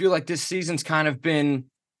know, I feel like this season's kind of been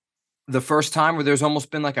the first time where there's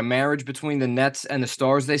almost been like a marriage between the Nets and the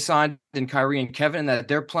stars they signed in Kyrie and Kevin, and that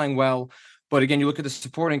they're playing well. But again, you look at the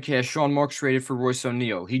supporting cast. Sean Marks traded for Royce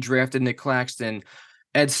O'Neal. He drafted Nick Claxton.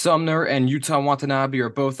 Ed Sumner and Yuta Watanabe are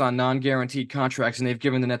both on non-guaranteed contracts, and they've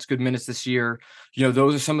given the Nets good minutes this year. You know,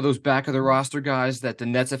 those are some of those back of the roster guys that the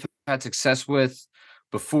Nets have had success with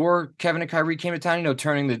before Kevin and Kyrie came to town, you know,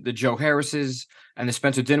 turning the Joe Harrises and the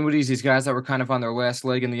Spencer Dinwiddie's, these guys that were kind of on their last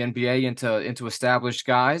leg in the NBA into established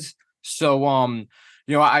guys. So,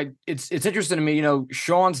 you know, it's interesting to me, you know,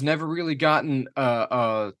 Sean's never really gotten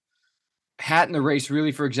hat in the race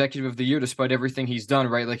really for executive of the year, despite everything he's done,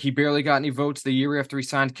 right? Like, he barely got any votes the year after he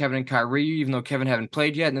signed Kevin and Kyrie, even though Kevin haven't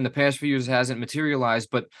played yet, and in the past few years hasn't materialized.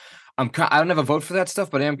 But I don't have a vote for that stuff,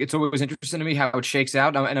 but it's always interesting to me how it shakes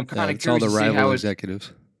out, and I'm kind of curious all the to see rival how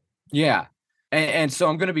executives. Yeah, and so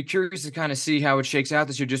I'm going to be curious to kind of see how it shakes out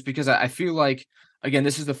this year, just because I feel like, again,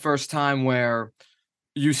 this is the first time where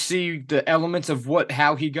you see the elements of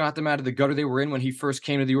how he got them out of the gutter they were in when he first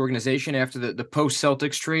came to the organization after the post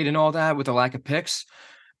Celtics trade and all that, with the lack of picks,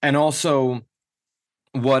 and also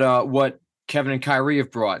what Kevin and Kyrie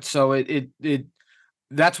have brought. So it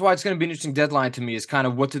that's why it's going to be an interesting deadline to me, is kind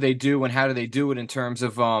of what do they do and how do they do it in terms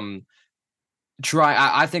of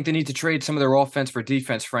I think they need to trade some of their offense for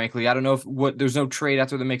defense, frankly. I don't know there's no trade out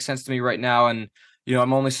there that makes sense to me right now. And,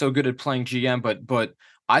 I'm only so good at playing GM, but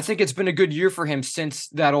I think it's been a good year for him since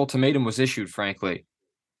that ultimatum was issued, frankly.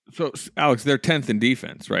 So, Alex, they're 10th in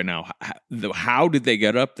defense right now. How did they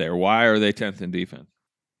get up there? Why are they 10th in defense?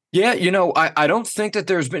 Yeah, I don't think that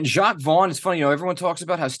there's been Jacques Vaughn. It's funny, everyone talks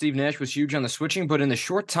about how Steve Nash was huge on the switching, but in the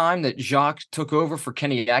short time that Jacques took over for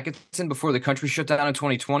Kenny Atkinson before the country shut down in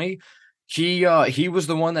 2020, he was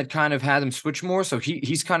the one that kind of had them switch more. So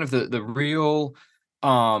he's kind of the real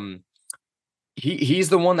he's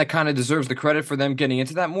the one that kind of deserves the credit for them getting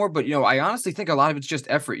into that more. But I honestly think a lot of it's just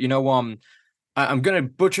effort. I'm going to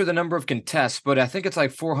butcher the number of contests, but I think it's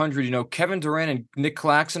like 400. Kevin Durant and Nick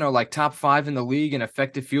Claxton are like top 5 in the league in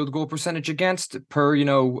effective field goal percentage against per,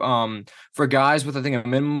 for guys with, I think, a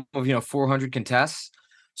minimum of, 400 contests.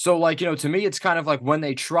 So, to me, it's kind of like when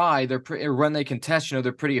they try, when they contest,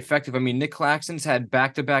 they're pretty effective. I mean, Nick Claxton's had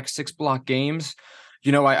back-to-back 6-block games.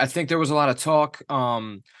 I think there was a lot of talk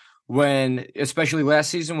when, especially last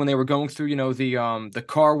season, when they were going through, the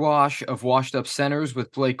car wash of washed up centers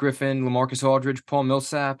with Blake Griffin, LaMarcus Aldridge, Paul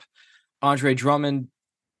Millsap, Andre Drummond,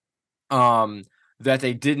 that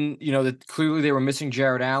they didn't, that clearly they were missing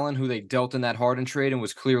Jared Allen, who they dealt in that Harden trade and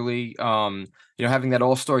was clearly, having that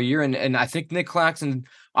all-star year. And I think Nick Claxton,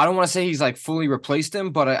 I don't want to say he's like fully replaced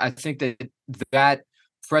him, but I think that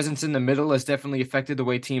presence in the middle has definitely affected the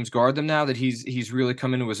way teams guard them now, that he's really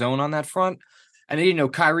come into his own on that front.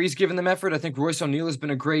 And, Kyrie's given them effort. I think Royce O'Neal has been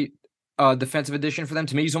a great defensive addition for them.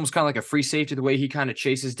 To me, he's almost kind of like a free safety, the way he kind of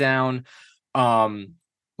chases down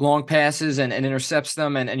long passes and intercepts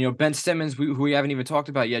them. And Ben Simmons, who we haven't even talked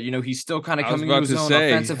about yet, he's still kind of coming into his own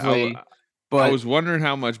offensively. But I was wondering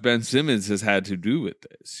how much Ben Simmons has had to do with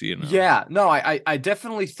this, Yeah, no, I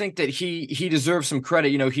definitely think that he deserves some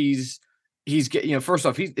credit. He's first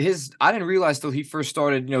off, I didn't realize till he first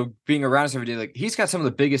started, being around us every day, like, he's got some of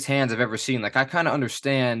the biggest hands I've ever seen. Like, I kind of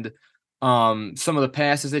understand some of the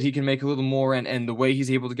passes that he can make a little more, and the way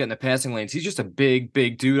he's able to get in the passing lanes. He's just a big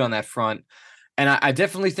dude on that front. And I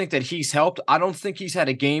definitely think that he's helped. I don't think he's had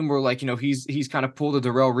a game where, like, he's kind of pulled a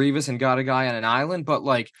Darrelle Revis and got a guy on an island, but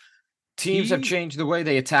like, teams have changed the way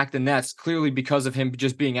they attack the Nets, clearly because of him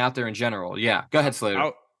just being out there in general. Yeah. Go ahead,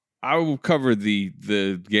 Slater. I will cover the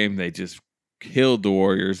game they just killed the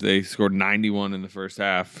Warriors. They scored 91 in the first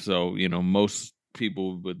half. So, most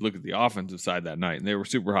people would look at the offensive side that night, and they were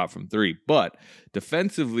super hot from 3. But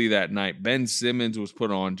defensively that night, Ben Simmons was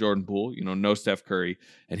put on Jordan Poole, no Steph Curry,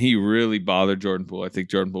 and he really bothered Jordan Poole. I think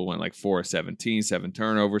Jordan Poole went like 4 of 17, 7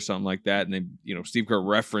 turnovers, something like that. And then, Steve Kerr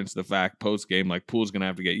referenced the fact post-game, like, Poole's going to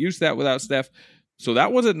have to get used to that without Steph. So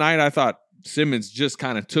that was a night I thought Simmons just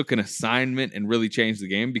kind of took an assignment and really changed the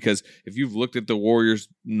game, because if you've looked at the Warriors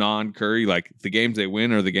non-Curry, like, the games they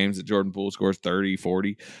win are the games that Jordan Poole scores 30,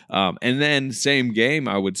 40. And then same game,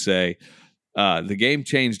 I would say, the game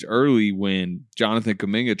changed early when Jonathan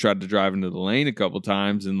Kuminga tried to drive into the lane a couple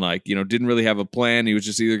times and, like, didn't really have a plan. He was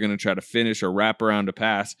just either going to try to finish or wrap around a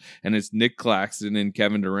pass. And it's Nick Claxton and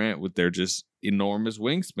Kevin Durant with their just enormous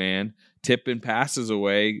wingspan tipping passes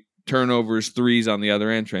away, turnovers, threes on the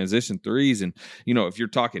other end, transition threes. And, if you're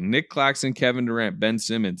talking Nick Claxton, Kevin Durant, Ben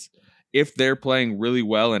Simmons, if they're playing really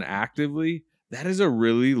well and actively, that is a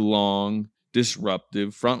really long,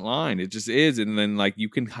 disruptive front line. It just is. And then, like, you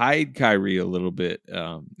can hide Kyrie a little bit.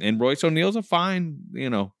 And Royce O'Neal's a fine,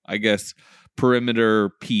 I guess,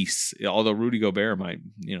 perimeter piece, although Rudy Gobert might,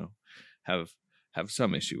 have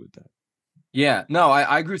some issue with that. Yeah, no,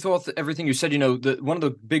 I agree with everything you said. One of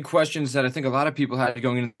the big questions that I think a lot of people had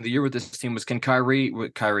going into the year with this team was, can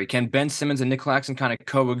Ben Simmons and Nick Claxton kind of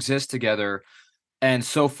coexist together? And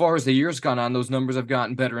so far as the year's gone on, those numbers have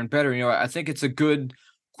gotten better and better. I think it's a good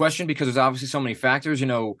question because there's obviously so many factors.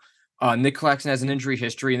 Nick Claxton has an injury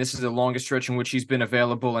history, and this is the longest stretch in which he's been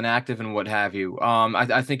available and active and what have you.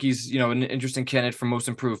 I think he's, an interesting candidate for most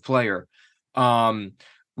improved player.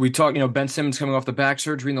 we talk, Ben Simmons coming off the back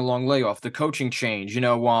surgery and the long layoff, the coaching change,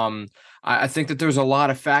 I think that there's a lot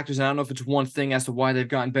of factors, and I don't know if it's one thing as to why they've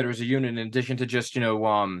gotten better as a unit in addition to just,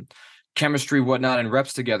 chemistry, whatnot, and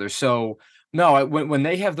reps together. So no, when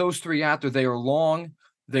they have those three out there, they are long,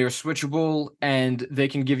 they are switchable, and they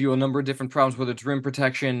can give you a number of different problems, whether it's rim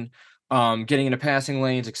protection, getting into passing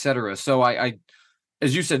lanes, etc. So I,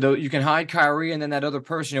 as you said, though, you can hide Kyrie and then that other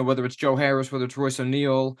person, whether it's Joe Harris, whether it's Royce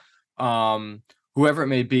O'Neal, whoever it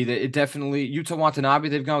may be, that it definitely Yuta Watanabe,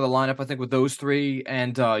 they've gone with a lineup, I think, with those three,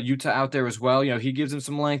 and Yuta out there as well. He gives them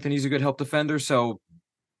some length and he's a good help defender. So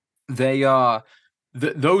they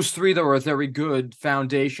those three, though, are a very good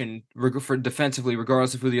foundation for defensively,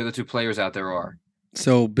 regardless of who the other two players out there are.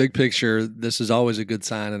 So big picture, this is always a good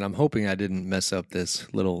sign, and I'm hoping I didn't mess up this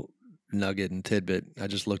little nugget and tidbit. I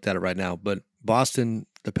just looked at it right now. But Boston,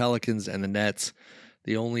 the Pelicans, and the Nets,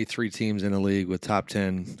 the only three teams in the league with top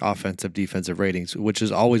 10 offensive defensive ratings, which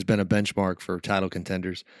has always been a benchmark for title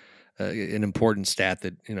contenders, an important stat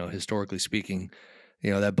that, historically speaking,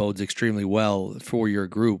 that bodes extremely well for your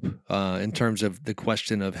group in terms of the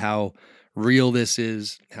question of how real this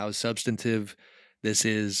is, how substantive this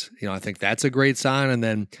is. I think that's a great sign. And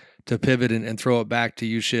then to pivot and throw it back to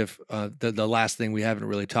you, Schiff, the last thing we haven't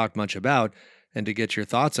really talked much about and to get your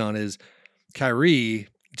thoughts on is Kyrie,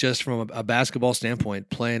 just from a basketball standpoint,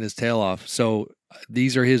 playing his tail off. So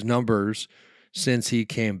these are his numbers since he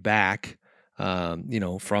came back,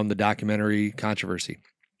 from the documentary controversy.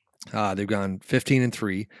 They've gone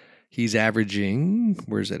 15-3. He's averaging,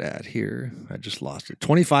 where's it at here? I just lost it.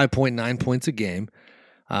 25.9 points a game.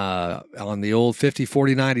 On the old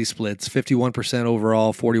 50-40-90 splits, 51%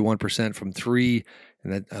 overall, 41% from three,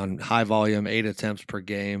 and then on high volume, 8 attempts per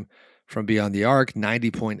game from beyond the arc,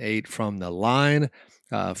 90.8 from the line,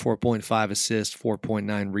 4.5 assists,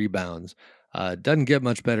 4.9 rebounds. Doesn't get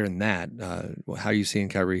much better than that. How are you seeing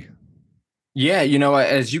Kyrie? Yeah,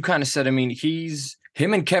 as you kind of said,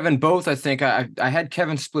 him and Kevin both, I think I had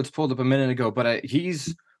Kevin's splits pulled up a minute ago, but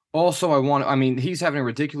he's also, he's having a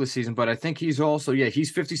ridiculous season, but I think he's also,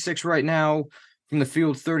 he's 56 right now from the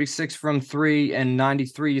field, 36 from three, and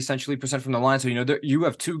 93 essentially % from the line. So, you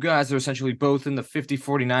have two guys that are essentially both in the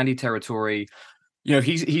 50-40-90 territory.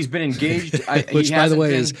 He's been engaged. Which, by the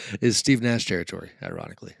way, is Steve Nash territory,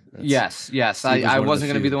 ironically. Yes. I wasn't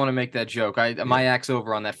going to be the one to make that joke. My act's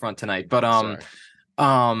over on that front tonight. But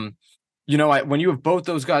when you have both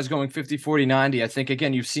those guys going 50-40-90, I think,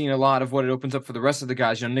 again, you've seen a lot of what it opens up for the rest of the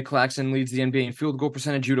guys. Nick Claxton leads the NBA in field goal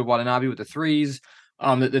percentage, Yuta Watanabe with the threes.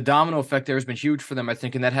 The domino effect there has been huge for them, I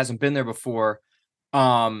think, and that hasn't been there before.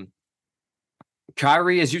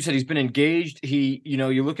 Kyrie, as you said, he's been engaged.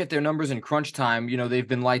 You look at their numbers in crunch time, they've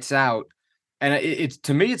been lights out. And it's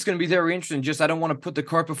to me, it's going to be very interesting. Just, I don't want to put the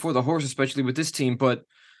cart before the horse, especially with this team, but,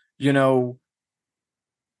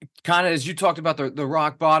 kind of as you talked about the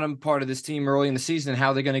rock bottom part of this team early in the season and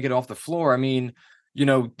how they're going to get off the floor.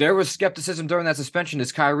 There was skepticism during that suspension.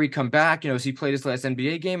 Does Kyrie come back? Has he played his last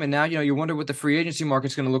NBA game? And now, you wonder what the free agency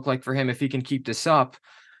market's going to look like for him if he can keep this up.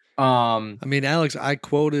 Alex, I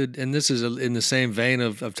quoted, and this is in the same vein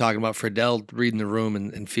of talking about Friedel reading the room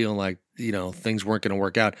and feeling like, things weren't going to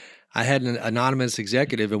work out. I had an anonymous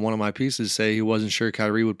executive in one of my pieces say he wasn't sure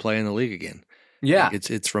Kyrie would play in the league again. Yeah.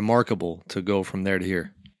 It's remarkable to go from there to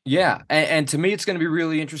here. Yeah. And to me, it's going to be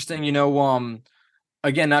really interesting,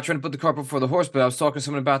 again, not trying to put the cart before the horse, but I was talking to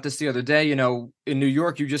someone about this the other day. In New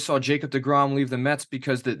York, you just saw Jacob deGrom leave the Mets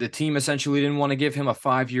because the team essentially didn't want to give him a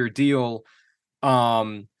 5-year deal,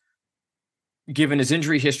 given his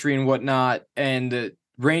injury history and whatnot. And the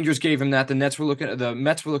Rangers gave him that. The Mets were looking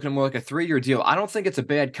at more like a 3-year deal. I don't think it's a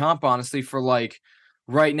bad comp, honestly, for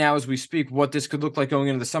right now as we speak, what this could look like going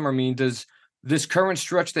into the summer. Does this current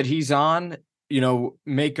stretch that he's on,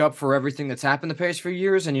 make up for everything that's happened the past few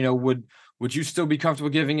years? And, would you still be comfortable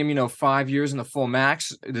giving him, 5 years in the full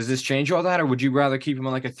max? Does this change all that? Or would you rather keep him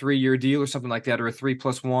on like a 3-year deal or something like that, or a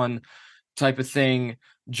 3+1 type of thing,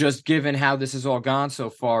 just given how this has all gone so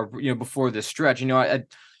far, before this stretch?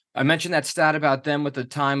 I mentioned that stat about them with the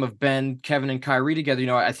time of Ben, Kevin, and Kyrie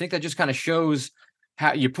together. I think that just kind of shows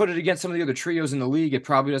how you put it against some of the other trios in the league. It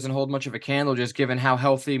probably doesn't hold much of a candle, just given how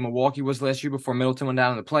healthy Milwaukee was last year before Middleton went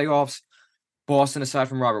down in the playoffs. Boston, aside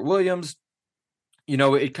from Robert Williams,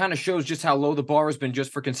 it kind of shows just how low the bar has been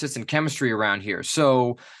just for consistent chemistry around here.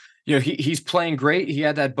 So, he's playing great. He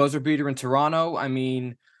had that buzzer beater in Toronto.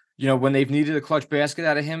 When they've needed a clutch basket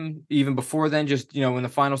out of him, even before then, just, in the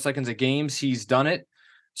final seconds of games, he's done it.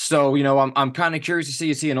 So, I'm kind of curious to see,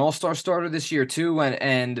 is he an all-star starter this year too?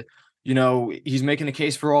 And he's making a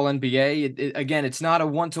case for all NBA. Again, it's not a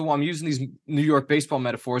one-to-one. I'm using these New York baseball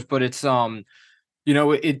metaphors, but it's,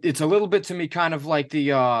 it's a little bit to me kind of like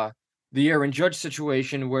the Aaron Judge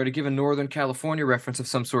situation, where, to give a Northern California reference of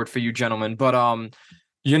some sort for you gentlemen, but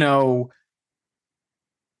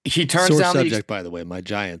he turns Sore down subject, by the way. My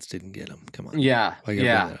Giants didn't get him. Come on. Yeah.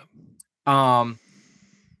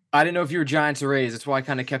 I didn't know if you were Giants or Rays. That's why I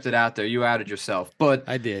kind of kept it out there. You outed yourself, but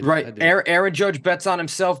I did. Right. I did. Aaron Judge bets on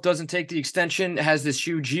himself, doesn't take the extension, has this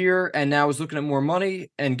huge year, and now is looking at more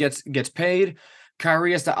money and gets paid.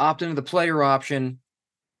 Kyrie has to opt into the player option,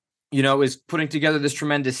 is putting together this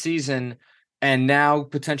tremendous season, and now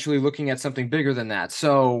potentially looking at something bigger than that.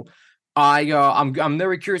 So I'm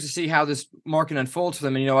very curious to see how this market unfolds for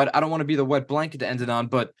them. And, I don't want to be the wet blanket to end it on,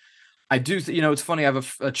 but I do, it's funny. I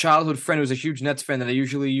have a childhood friend who's a huge Nets fan that I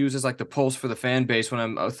usually use as like the pulse for the fan base when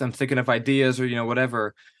I'm thinking of ideas or,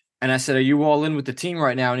 whatever. And I said, are you all in with the team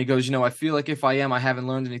right now? And he goes, I feel like if I am, I haven't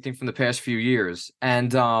learned anything from the past few years.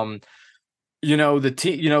 And, the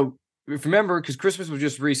team, remember, because Christmas was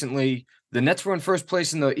just recently, the Nets were in first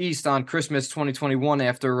place in the East on Christmas 2021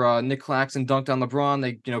 after Nick Claxton dunked on LeBron.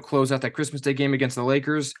 They, closed out that Christmas Day game against the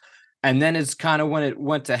Lakers. And then it's kind of when it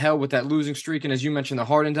went to hell with that losing streak. And as you mentioned, the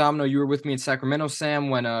Harden domino, you were with me in Sacramento, Sam,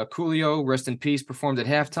 when Coolio, rest in peace, performed at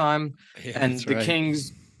halftime. Yeah, and the right.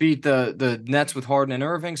 Kings beat the Nets with Harden and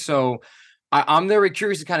Irving. So I'm very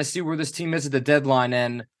curious to kind of see where this team is at the deadline.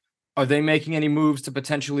 And are they making any moves to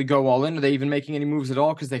potentially go all in? Are they even making any moves at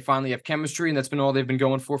all? Because they finally have chemistry, and that's been all they've been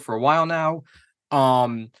going for a while now.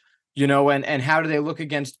 And how do they look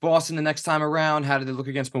against Boston the next time around? How do they look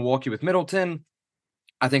against Milwaukee with Middleton?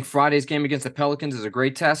 I think Friday's game against the Pelicans is a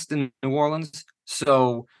great test in New Orleans.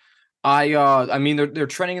 So I mean, they're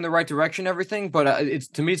trending in the right direction, everything, but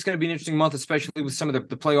to me, it's going to be an interesting month, especially with some of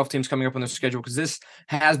the playoff teams coming up on their schedule, because this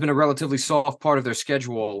has been a relatively soft part of their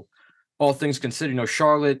schedule, all things considered.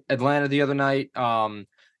 Charlotte, Atlanta the other night,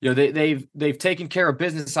 they've taken care of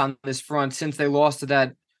business on this front since they lost to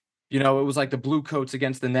that. It was like the Blue Coats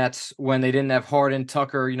against the Nets when they didn't have Harden,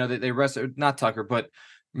 Tucker. They rested, not Tucker, but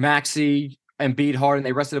Maxey, Embiid, Harden.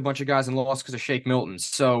 They rested a bunch of guys and lost because of Shake Milton.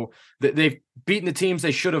 So they've beaten the teams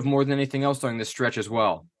they should have more than anything else during this stretch as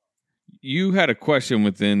well. You had a question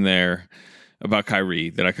within there about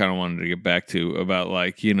Kyrie that I kind of wanted to get back to, about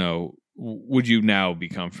would you now be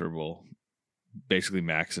comfortable basically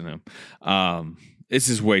maxing him? This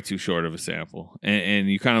is way too short of a sample, and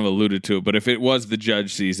you kind of alluded to it, but if it was the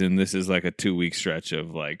Judge season, this is like a 2-week stretch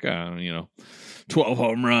of 12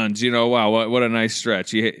 home runs. Wow, what a nice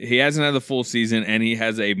stretch. He hasn't had the full season, and he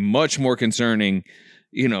has a much more concerning,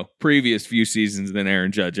 previous few seasons than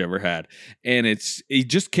Aaron Judge ever had. And he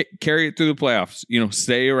just carry it through the playoffs,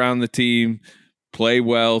 stay around the team, play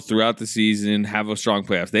well throughout the season, have a strong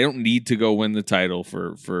playoffs. They don't need to go win the title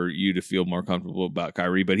for you to feel more comfortable about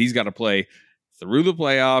Kyrie, but he's got to play through the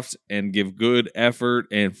playoffs and give good effort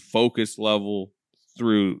and focus level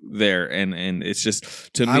through there. And it's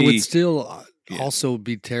just, to me, I would still also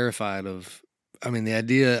be terrified of, the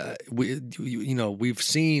idea, we've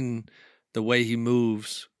seen the way he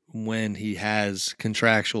moves when he has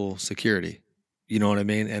contractual security. You know what I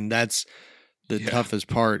mean? And that's the toughest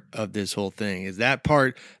part of this whole thing, is that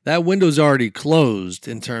window's already closed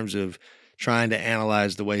in terms of trying to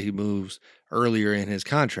analyze the way he moves earlier in his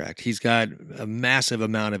contract. He's got a massive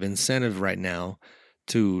amount of incentive right now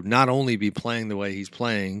to not only be playing the way he's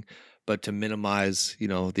playing, but to minimize,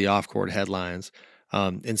 the off-court headlines.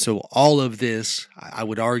 And so all of this, I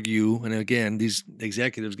would argue, and again, these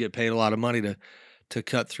executives get paid a lot of money to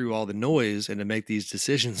cut through all the noise and to make these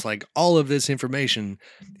decisions. Like, all of this information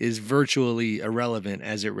is virtually irrelevant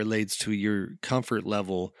as it relates to your comfort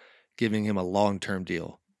level giving him a long-term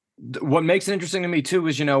deal. What makes it interesting to me too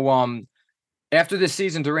is, after this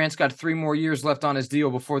season, Durant's got 3 more years left on his deal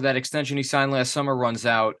before that extension he signed last summer runs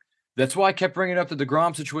out. That's why I kept bringing up the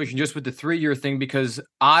DeGrom situation just with the 3-year thing, because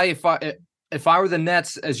if I were the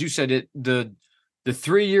Nets, as you said, the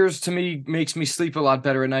 3 years to me makes me sleep a lot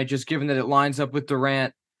better at night, just given that it lines up with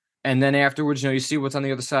Durant. And then afterwards, you see what's on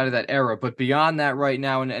the other side of that era. But beyond that right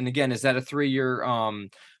now, and again, is that a 3-year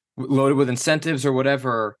loaded with incentives or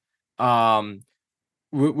whatever,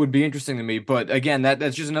 would be interesting to me. But again,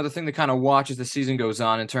 that's just another thing to kind of watch as the season goes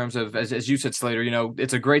on, in terms of, as you said, Slater,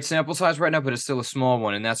 it's a great sample size right now, but it's still a small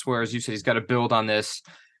one. And that's where, as you said, he's got to build on this.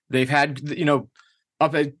 They've had,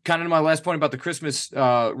 up at kind of my last point about the Christmas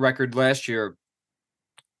record last year,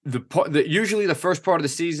 usually the first part of the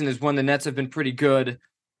season is when the Nets have been pretty good,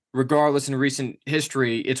 regardless in recent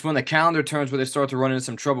history. It's when the calendar turns where they start to run into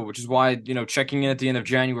some trouble, which is why, checking in at the end of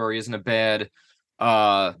January isn't a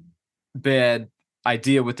bad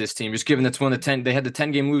idea with this team, just given that's when they had the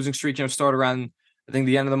 10-game losing streak, start around, I think,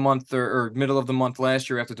 the end of the month or middle of the month last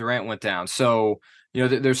year after Durant went down. So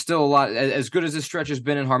there's still a lot. As good as this stretch has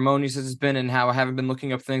been and harmonious as it's been, and how I haven't been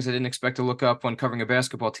looking up things I didn't expect to look up when covering a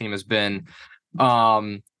basketball team has been,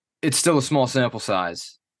 it's still a small sample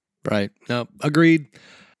size. Right. No, agreed.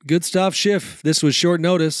 Good stuff, Schiff. This was short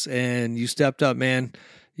notice, and you stepped up, man.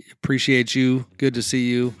 Appreciate you. Good to see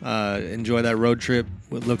you. Enjoy that road trip.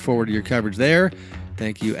 We'll look forward to your coverage there.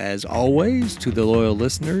 Thank you, as always, to the loyal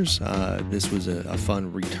listeners. This was a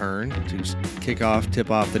fun return to tip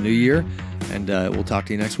off the new year, and we'll talk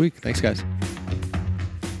to you next week. Thanks, guys.